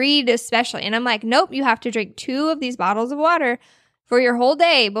and Reed especially. And I'm like, nope, you have to drink 2 of these bottles of water for your whole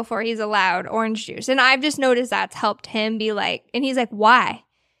day before he's allowed orange juice. And I've just noticed that's helped him be like, and he's like, why?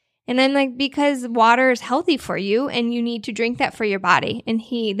 And I'm like, because water is healthy for you and you need to drink that for your body. And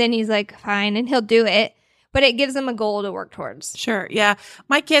he's like, fine. And he'll do it. But it gives him a goal to work towards. Sure. Yeah.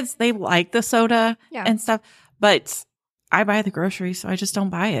 My kids, they like the soda and stuff, but I buy the groceries, so I just don't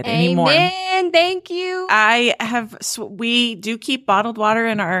buy it anymore. Amen. Thank you. We do keep bottled water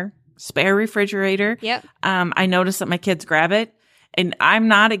in our spare refrigerator. Yep. I notice that my kids grab it, and I'm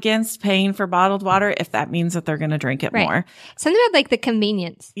not against paying for bottled water if that means that they're going to drink it more. Something about like the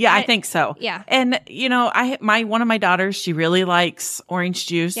convenience. Yeah, I think so. Yeah. And one of my daughters, she really likes orange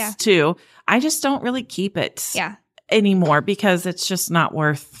juice too. I just don't really keep it anymore because it's just not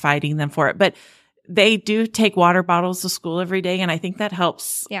worth fighting them for it. But they do take water bottles to school every day, and I think that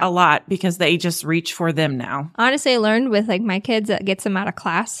helps a lot because they just reach for them now. Honestly, I learned with like my kids that gets them out of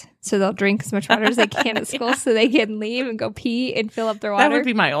class, so they'll drink as much water as they can at school so they can leave and go pee and fill up their water. That would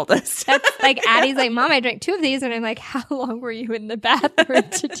be my oldest. That's like Addie's like, Mom, I drank 2 of these, and I'm like, how long were you in the bathroom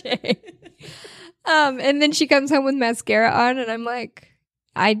today? And then she comes home with mascara on, and I'm like,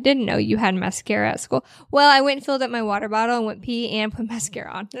 I didn't know you had mascara at school. Well, I went and filled up my water bottle and went pee and put mascara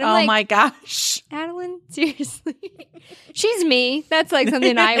on. And I'm my gosh. Adeline, seriously? She's me. That's like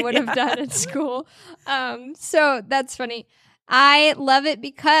something I would have done at school. So that's funny. I love it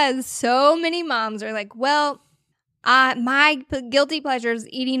because so many moms are like, well, My guilty pleasure is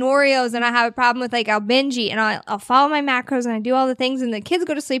eating Oreos, and I have a problem with, like, I'll binge eat, and I'll follow my macros, and I do all the things, and the kids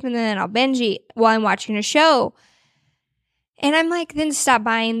go to sleep, and then I'll binge eat while I'm watching a show. And I'm like, then stop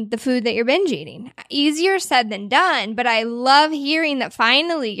buying the food that you're binge eating. Easier said than done, but I love hearing that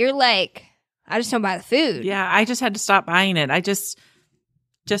finally you're like, I just don't buy the food. Yeah, I just had to stop buying it. I just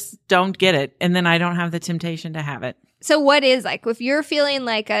don't get it, and then I don't have the temptation to have it. So what is, like, if you're feeling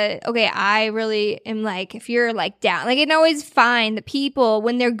like I really am, like, if you're, like, down, like, I can always find the people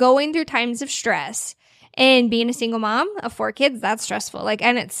when they're going through times of stress, and being a single mom of 4 kids, that's stressful, like,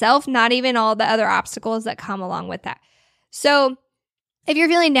 in itself, not even all the other obstacles that come along with that. So if you're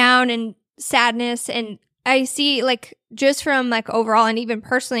feeling down and sadness, and I see, like, just from, like, overall and even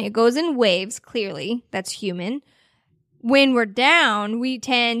personally, it goes in waves, clearly, that's human. When we're down, we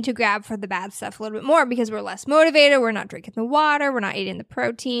tend to grab for the bad stuff a little bit more because we're less motivated, we're not drinking the water, we're not eating the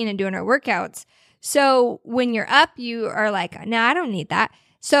protein and doing our workouts. So when you're up, you are like, no, I don't need that.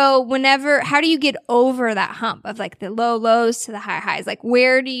 So how do you get over that hump of, like, the low lows to the high highs? Like,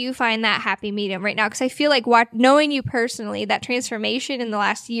 where do you find that happy medium right now? Because I feel like knowing you personally, that transformation in the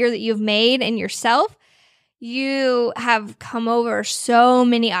last year that you've made in yourself, you have come over so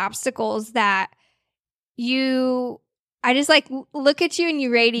many obstacles that I just, like, look at you and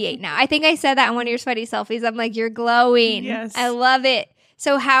you radiate now. I think I said that in one of your sweaty selfies. I'm like, you're glowing. Yes. I love it.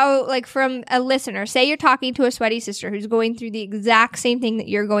 So how, like, from a listener, say you're talking to a sweaty sister who's going through the exact same thing that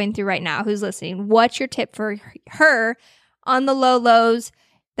you're going through right now, who's listening, what's your tip for her on the low lows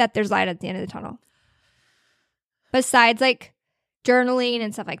that there's light at the end of the tunnel? Besides, like, journaling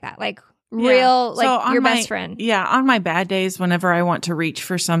and stuff like that, like, real, like, so your best friend. Yeah. On my bad days, whenever I want to reach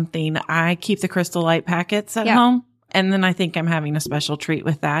for something, I keep the Crystal Light packets at home. And then I think I'm having a special treat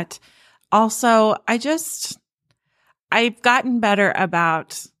with that. Also, I've gotten better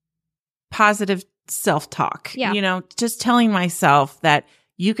about positive self-talk. Yeah. You know, just telling myself that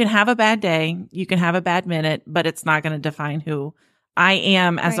you can have a bad day, you can have a bad minute, but it's not going to define who I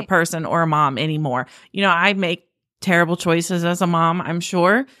am as a person or a mom anymore. You know, I make terrible choices as a mom, I'm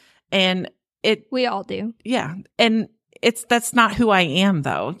sure. And we all do. Yeah. And that's not who I am,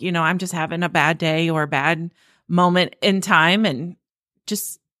 though. You know, I'm just having a bad day or a bad moment in time, and you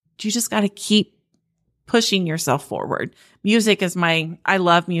just got to keep pushing yourself forward. Music is I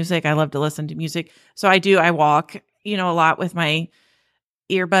love music. I love to listen to music. So I walk, you know, a lot with my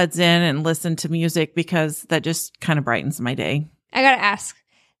earbuds in and listen to music because that just kind of brightens my day. I got to ask,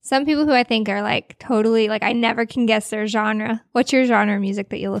 some people who I think are, like, totally, like, I never can guess their genre. What's your genre of music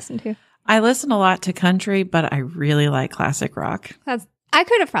that you listen to? I listen a lot to country, but I really like classic rock. I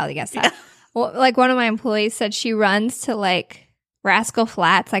could have probably guessed that. Well, like, one of my employees said she runs to, like, Rascal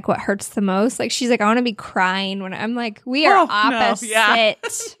Flatts, like, what hurts the most. Like, she's like, I want to be crying when I'm like, we are opposite. No, yeah.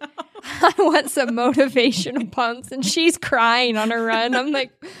 I want some motivational pumps, and she's crying on her run. I'm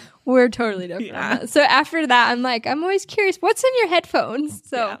like, we're totally different. Yeah. So after that, I'm like, I'm always curious, what's in your headphones?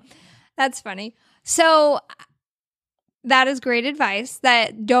 So that's funny. So that is great advice,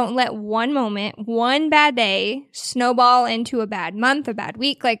 that don't let one moment, one bad day snowball into a bad month, a bad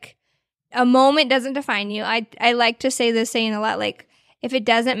week. Like, a moment doesn't define you. I like to say this saying a lot, like, if it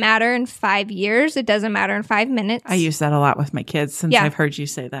doesn't matter in 5 years, it doesn't matter in 5 minutes. I use that a lot with my kids since I've heard you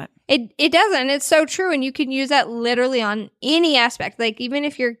say that. It doesn't. It's so true. And you can use that literally on any aspect. Like, even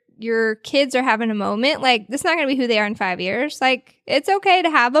if your kids are having a moment, like, this is not going to be who they are in 5 years. Like, it's okay to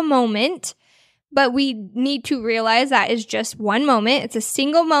have a moment, but we need to realize that is just one moment. It's a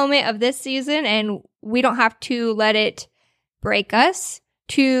single moment of this season, and we don't have to let it break us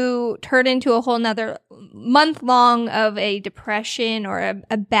to turn into a whole nother month long of a depression or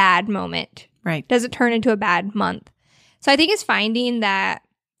a bad moment. Right. Does it turn into a bad month? So I think it's finding that,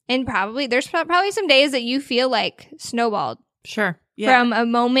 and there's probably some days that you feel like snowballed. Sure. Yeah. From a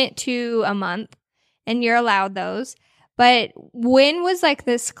moment to a month, and you're allowed those. But when was, like,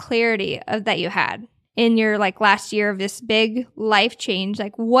 this clarity that you had in your, like, last year of this big life change?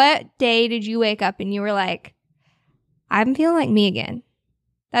 Like, what day did you wake up and you were like, I'm feeling like me again?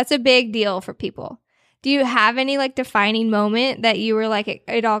 That's a big deal for people. Do you have any, like, defining moment that you were like,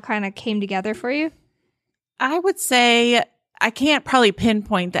 it all kind of came together for you? I would say I can't probably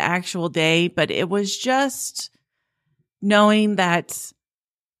pinpoint the actual day, but it was just knowing that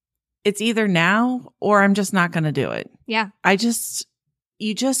it's either now or I'm just not going to do it. Yeah.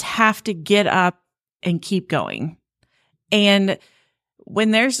 You just have to get up and keep going. And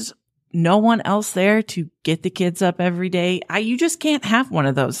when there's no one else there to get the kids up every day, you just can't have one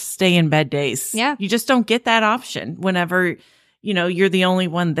of those stay in bed days. Yeah. You just don't get that option whenever, you know, you're the only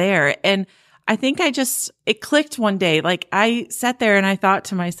one there. And I think it clicked one day. Like, I sat there and I thought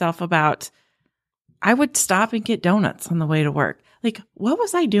to myself about, I would stop and get donuts on the way to work. Like, what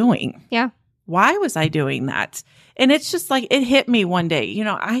was I doing? Yeah. Why was I doing that? And it's just like, it hit me one day. You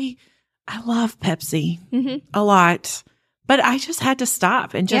know, I love Pepsi a lot, but I just had to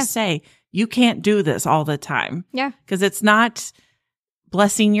stop and just say, you can't do this all the time. Yeah. Because it's not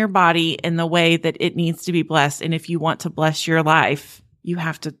blessing your body in the way that it needs to be blessed. And if you want to bless your life, you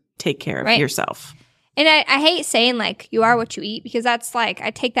have to take care of yourself. And I hate saying like you are what you eat, because that's like,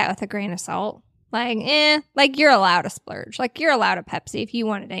 I take that with a grain of salt. Like, like you're allowed to splurge. Like you're allowed a Pepsi if you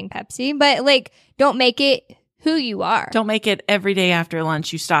want a dang Pepsi, but like don't make it who you are. Don't make it every day after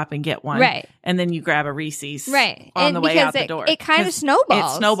lunch you stop and get one. Right. And then you grab a Reese's on the way out the door. It kind of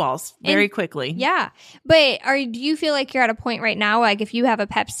snowballs. It snowballs very quickly. Yeah. But do you feel like you're at a point right now, like if you have a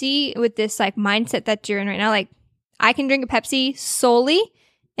Pepsi with this like mindset that you're in right now, like I can drink a Pepsi solely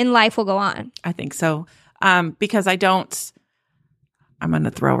and life will go on? I think so. Because I'm going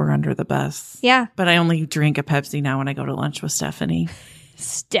to throw her under the bus. Yeah. But I only drink a Pepsi now when I go to lunch with Stephanie.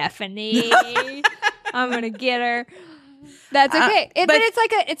 Stephanie. I'm going to get her. That's okay. But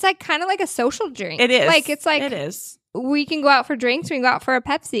it's like kind of like a social drink. It is. Like it is. We can go out for drinks, we can go out for a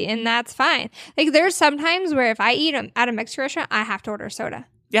Pepsi, and that's fine. Like there's sometimes where if I eat at a Mexican restaurant, I have to order a soda.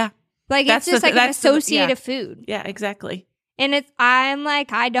 Yeah. Like it's just like an associated food. Yeah, exactly. And I'm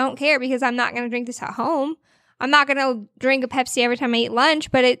like, I don't care because I'm not going to drink this at home. I'm not going to drink a Pepsi every time I eat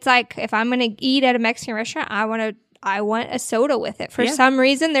lunch, but it's like if I'm going to eat at a Mexican restaurant, I want a soda with it. For some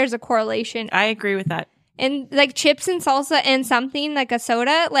reason, there's a correlation. I agree with that. And like chips and salsa and something like a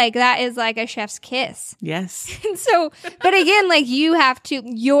soda, like that is like a chef's kiss. Yes. And so, but again, like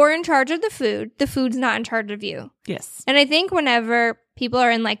you're in charge of the food. The food's not in charge of you. Yes. And I think whenever people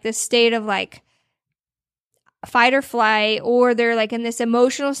are in like this state of like fight or flight, or they're like in this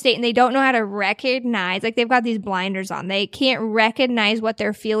emotional state and they don't know how to recognize, like they've got these blinders on. They can't recognize what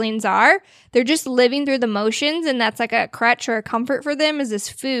their feelings are. They're just living through the motions, and that's like a crutch or a comfort for them is this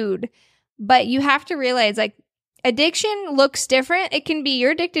food. But you have to realize like addiction looks different. It can be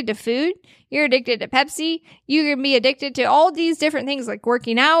you're addicted to food, you're addicted to Pepsi, you can be addicted to all these different things like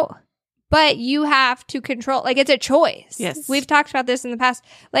working out. But you have to control, like it's a choice. Yes. We've talked about this in the past.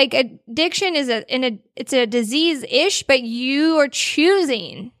 Like addiction is it's a disease-ish, but you are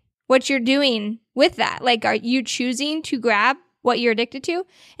choosing what you're doing with that. Like, are you choosing to grab what you're addicted to?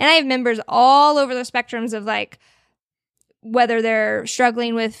 And I have members all over the spectrums of like, whether they're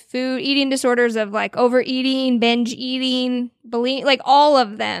struggling with food, eating disorders of like overeating, binge eating, bulimia, like all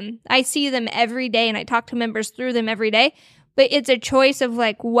of them. I see them every day and I talk to members through them every day. But it's a choice of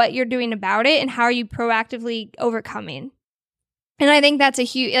like what you're doing about it and how are you proactively overcoming. And I think that's a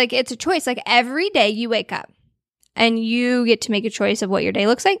huge, like it's a choice. Like every day you wake up and you get to make a choice of what your day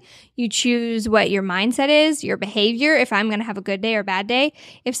looks like. You choose what your mindset is, your behavior, if I'm going to have a good day or bad day.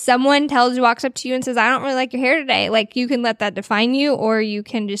 If someone walks up to you and says, I don't really like your hair today, like you can let that define you, or you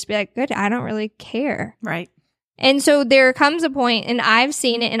can just be like, good, I don't really care. Right. And so there comes a point, and I've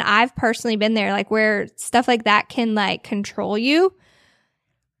seen it, and I've personally been there, like where stuff like that can like control you.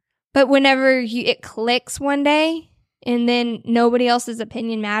 But whenever it clicks one day, and then nobody else's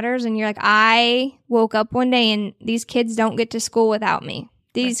opinion matters, and you're like, I woke up one day and these kids don't get to school without me.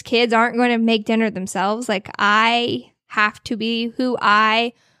 These kids aren't going to make dinner themselves. Like I have to be who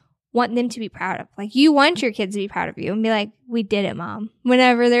I want them to be proud of. Like you want your kids to be proud of you and be like, we did it, Mom.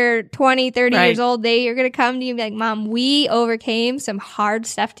 Whenever they're 20, 30 years old, you're going to come to you and be like, Mom, we overcame some hard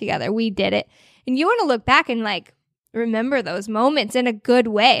stuff together. We did it. And you want to look back and like remember those moments in a good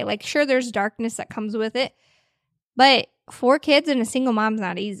way. Like sure, there's darkness that comes with it, but 4 kids and a single mom's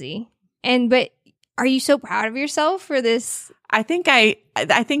not easy. But are you so proud of yourself for this? I think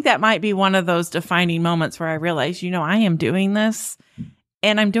that might be one of those defining moments where I realize, I am doing this.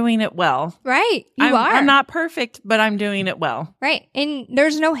 And I'm doing it well. Right. You are. I'm not perfect, but I'm doing it well. Right. And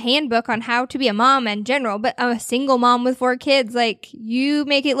there's no handbook on how to be a mom in general, but I'm a single mom with 4 kids. Like, you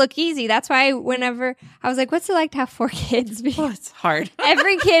make it look easy. That's why whenever I was like, what's it like to have 4 kids? Because it's hard.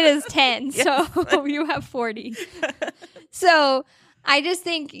 Every kid is 10, so you have 40. So I just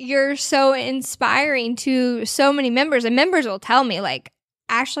think you're so inspiring to so many members. And members will tell me, like,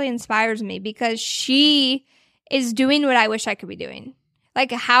 Ashley inspires me because she is doing what I wish I could be doing.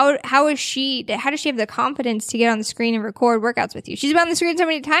 Like, how does she have the confidence to get on the screen and record workouts with you? She's been on the screen so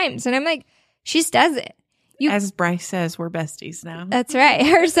many times. And I'm like, she just does it. As Bryce says, we're besties now. That's right.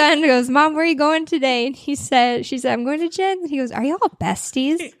 Her son goes, Mom, where are you going today? And she said, I'm going to Jen's. He goes, are y'all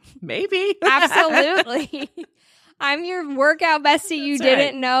besties? Maybe. Absolutely. I'm your workout bestie you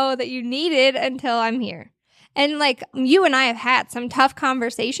didn't know that you needed until I'm here. And like you and I have had some tough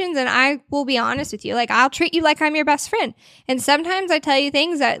conversations, and I will be honest with you. Like I'll treat you like I'm your best friend. And sometimes I tell you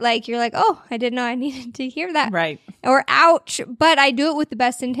things that like you're like, oh, I didn't know I needed to hear that. Right. Or ouch. But I do it with the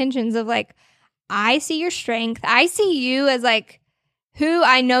best intentions of like, I see your strength. I see you as like who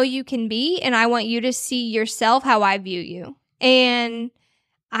I know you can be, and I want you to see yourself how I view you. And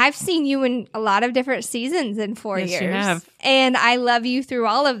I've seen you in a lot of different seasons in 4 years. Yes, you have. And I love you through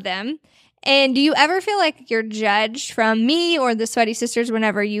all of them. And do you ever feel like you're judged from me or the Sweaty Sisters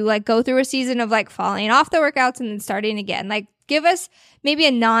whenever you like go through a season of like falling off the workouts and then starting again? Like give us maybe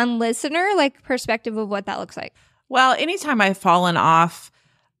a non-listener like perspective of what that looks like. Well, anytime I've fallen off,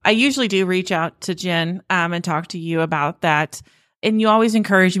 I usually do reach out to Jen and talk to you about that. And you always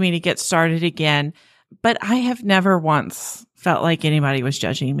encourage me to get started again. But I have never once felt like anybody was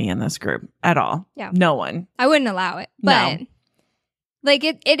judging me in this group at all. Yeah. No one. I wouldn't allow it. But No. like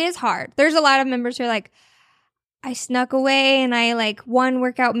it is hard. There's a lot of members who are like, I snuck away and I like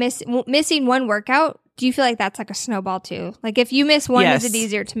missing one workout. Do you feel like that's like a snowball too? Like if you miss one, Yes. is it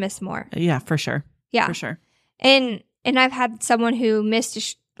easier to miss more? Yeah, for sure. Yeah. For sure. And I've had someone who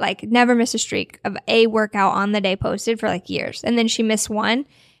never missed a streak of a workout on the day posted for like years. And then she missed one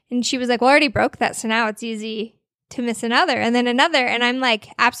and she was like, well, I already broke that. So now it's easy to miss another and then another. And I'm like,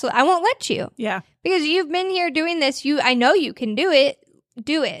 absolutely, I won't let you. Yeah. Because you've been here doing this. I know you can do it.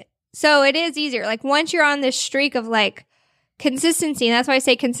 Do it. So it is easier. Like once you're on this streak of like consistency, and that's why I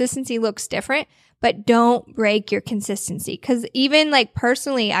say consistency looks different, but don't break your consistency. Because even like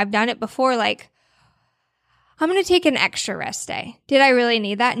personally, I've done it before. Like I'm going to take an extra rest day. Did I really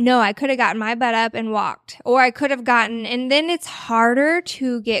need that? No, I could have gotten my butt up and walked, or I could have and then it's harder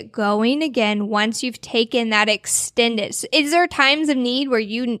to get going again once you've taken that extended. Is there times of need where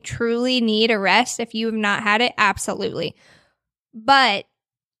you truly need a rest if you have not had it? Absolutely. But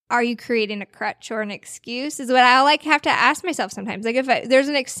are you creating a crutch or an excuse is what I like have to ask myself sometimes. Like if there's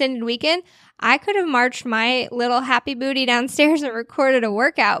an extended weekend, I could have marched my little happy booty downstairs and recorded a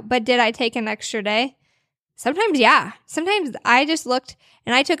workout, but did I take an extra day? Sometimes, yeah. Sometimes I just looked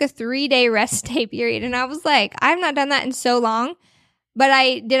and I took a 3-day rest day period and I was like, I've not done that in so long, but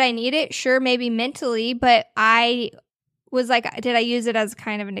did I need it? Sure, maybe mentally, but I was like, did I use it as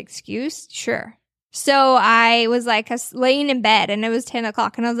kind of an excuse? Sure. So I was like laying in bed and it was 10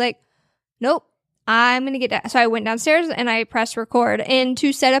 o'clock and I was like, nope, I'm going to get down. So I went downstairs and I pressed record, and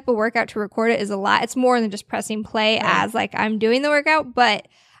to set up a workout to record it is a lot. It's more than just pressing play as like I'm doing the workout, but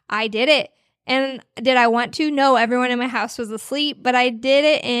I did it. And did I want to? No, everyone in my house was asleep, but I did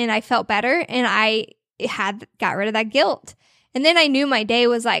it and I felt better and I got rid of that guilt. And then I knew my day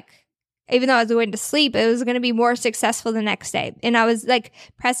was like, even though I was going to sleep, it was going to be more successful the next day. And I was like,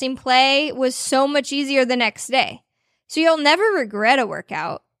 pressing play was so much easier the next day. So you'll never regret a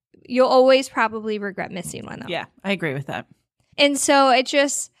workout. You'll always probably regret missing one though. Yeah, I agree with that. And so it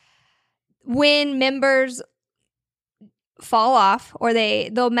just, when members fall off or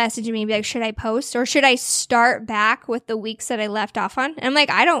they'll message me and be like, should I post or should I start back with the weeks that I left off on? And I'm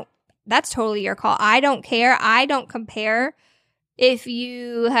like, that's totally your call. I don't care. I don't compare. If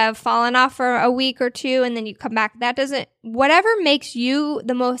you have fallen off for a week or two and then you come back, whatever makes you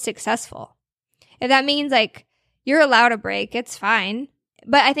the most successful. If that means like you're allowed a break, it's fine.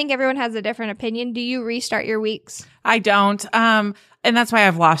 But I think everyone has a different opinion. Do you restart your weeks? I don't. And that's why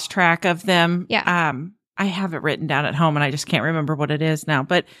I've lost track of them. Yeah. I have it written down at home and I just can't remember what it is now.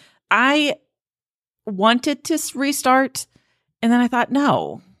 But I wanted to restart and then I thought,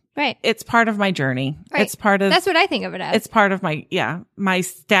 no. Right. It's part of my journey. Right. It's part of... That's what I think of it as. It's part of my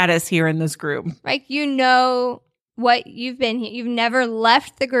status here in this group. Like, you know what you've been here. You've never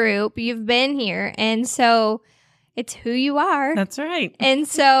left the group. You've been here. And so it's who you are. That's right. And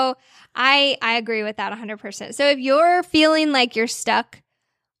so I agree with that 100%. So if you're feeling like you're stuck,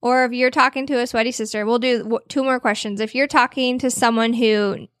 or if you're talking to a sweaty sister, we'll do 2 more questions. If you're talking to someone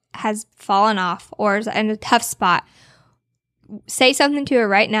who has fallen off or is in a tough spot, say something to her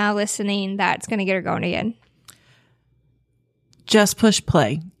right now listening that's going to get her going again. Just push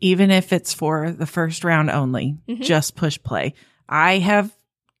play. Even if it's for the first round only, just push play. I have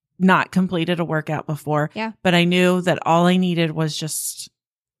not completed a workout before, but I knew that all I needed was just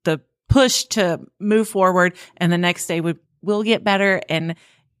the push to move forward, and the next day will get better. And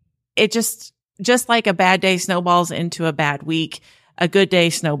it just like a bad day snowballs into a bad week, a good day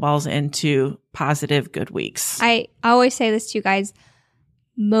snowballs into positive good weeks. I always say this to you guys.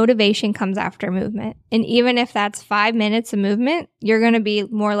 Motivation comes after movement. And even if that's 5 minutes of movement, you're going to be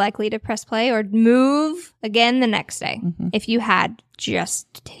more likely to press play or move again the next day. If you had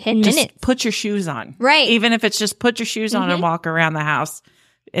just 10 minutes. Just put your shoes on. Right. Even if it's just put your shoes on and walk around the house.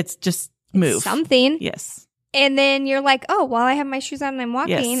 It's just move. Something. Yes. And then you're like, oh, while I have my shoes on and I'm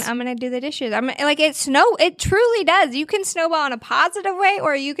walking, Yes. I'm going to do the dishes. I'm like, it truly does. You can snowball in a positive way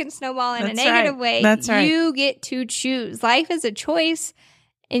or you can snowball in a negative way. That's right. You get to choose. Life is a choice.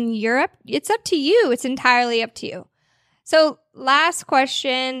 In Europe, it's up to you. It's entirely up to you. So last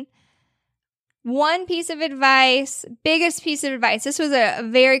question. One piece of advice, biggest piece of advice. This was a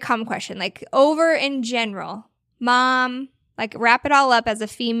very common question. Like over in general, mom, like wrap it all up as a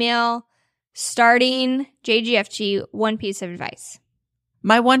female starting JGFG, one piece of advice.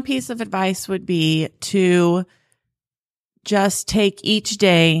 My one piece of advice would be to just take each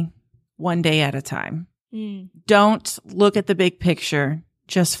day one day at a time. Don't look at the big picture.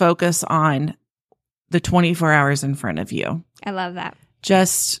 Just focus on the 24 hours in front of you. I love that.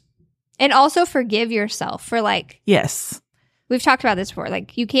 And also forgive yourself for yes. We've talked about this before.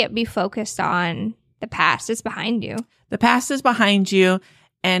 Like you can't be focused on the past. It's behind you. The past is behind you.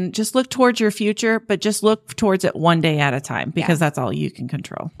 And just look towards your future, but just look towards it one day at a time because that's all you can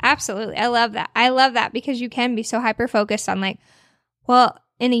control. Absolutely. I love that. I love that because you can be so hyper-focused on well,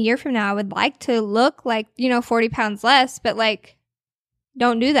 in a year from now, I would like to look 40 pounds less, but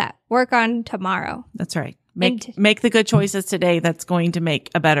don't do that. Work on tomorrow. That's right. Make the good choices today that's going to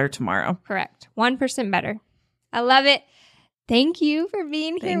make a better tomorrow. Correct. 1% better. I love it. Thank you for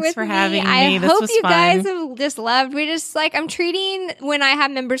being here with me. Thanks for having me. I This hope was you fun. guys have just loved. We just I'm treating when I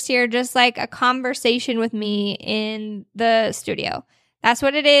have members here just like a conversation with me in the studio. That's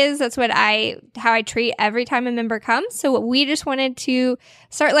what it is. That's how I treat every time a member comes. So we just wanted to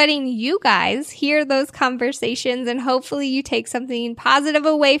start letting you guys hear those conversations and hopefully you take something positive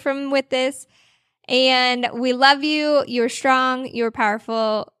away from with this. And we love you. You're strong. You're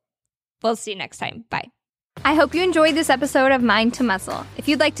powerful. We'll see you next time. Bye. I hope you enjoyed this episode of Mind to Muscle. If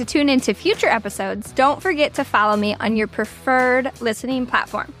you'd like to tune into future episodes, don't forget to follow me on your preferred listening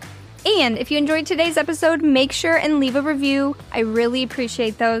platform. And if you enjoyed today's episode, make sure and leave a review. I really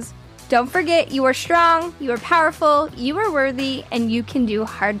appreciate those. Don't forget, you are strong, you are powerful, you are worthy, and you can do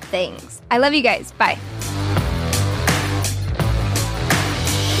hard things. I love you guys. Bye.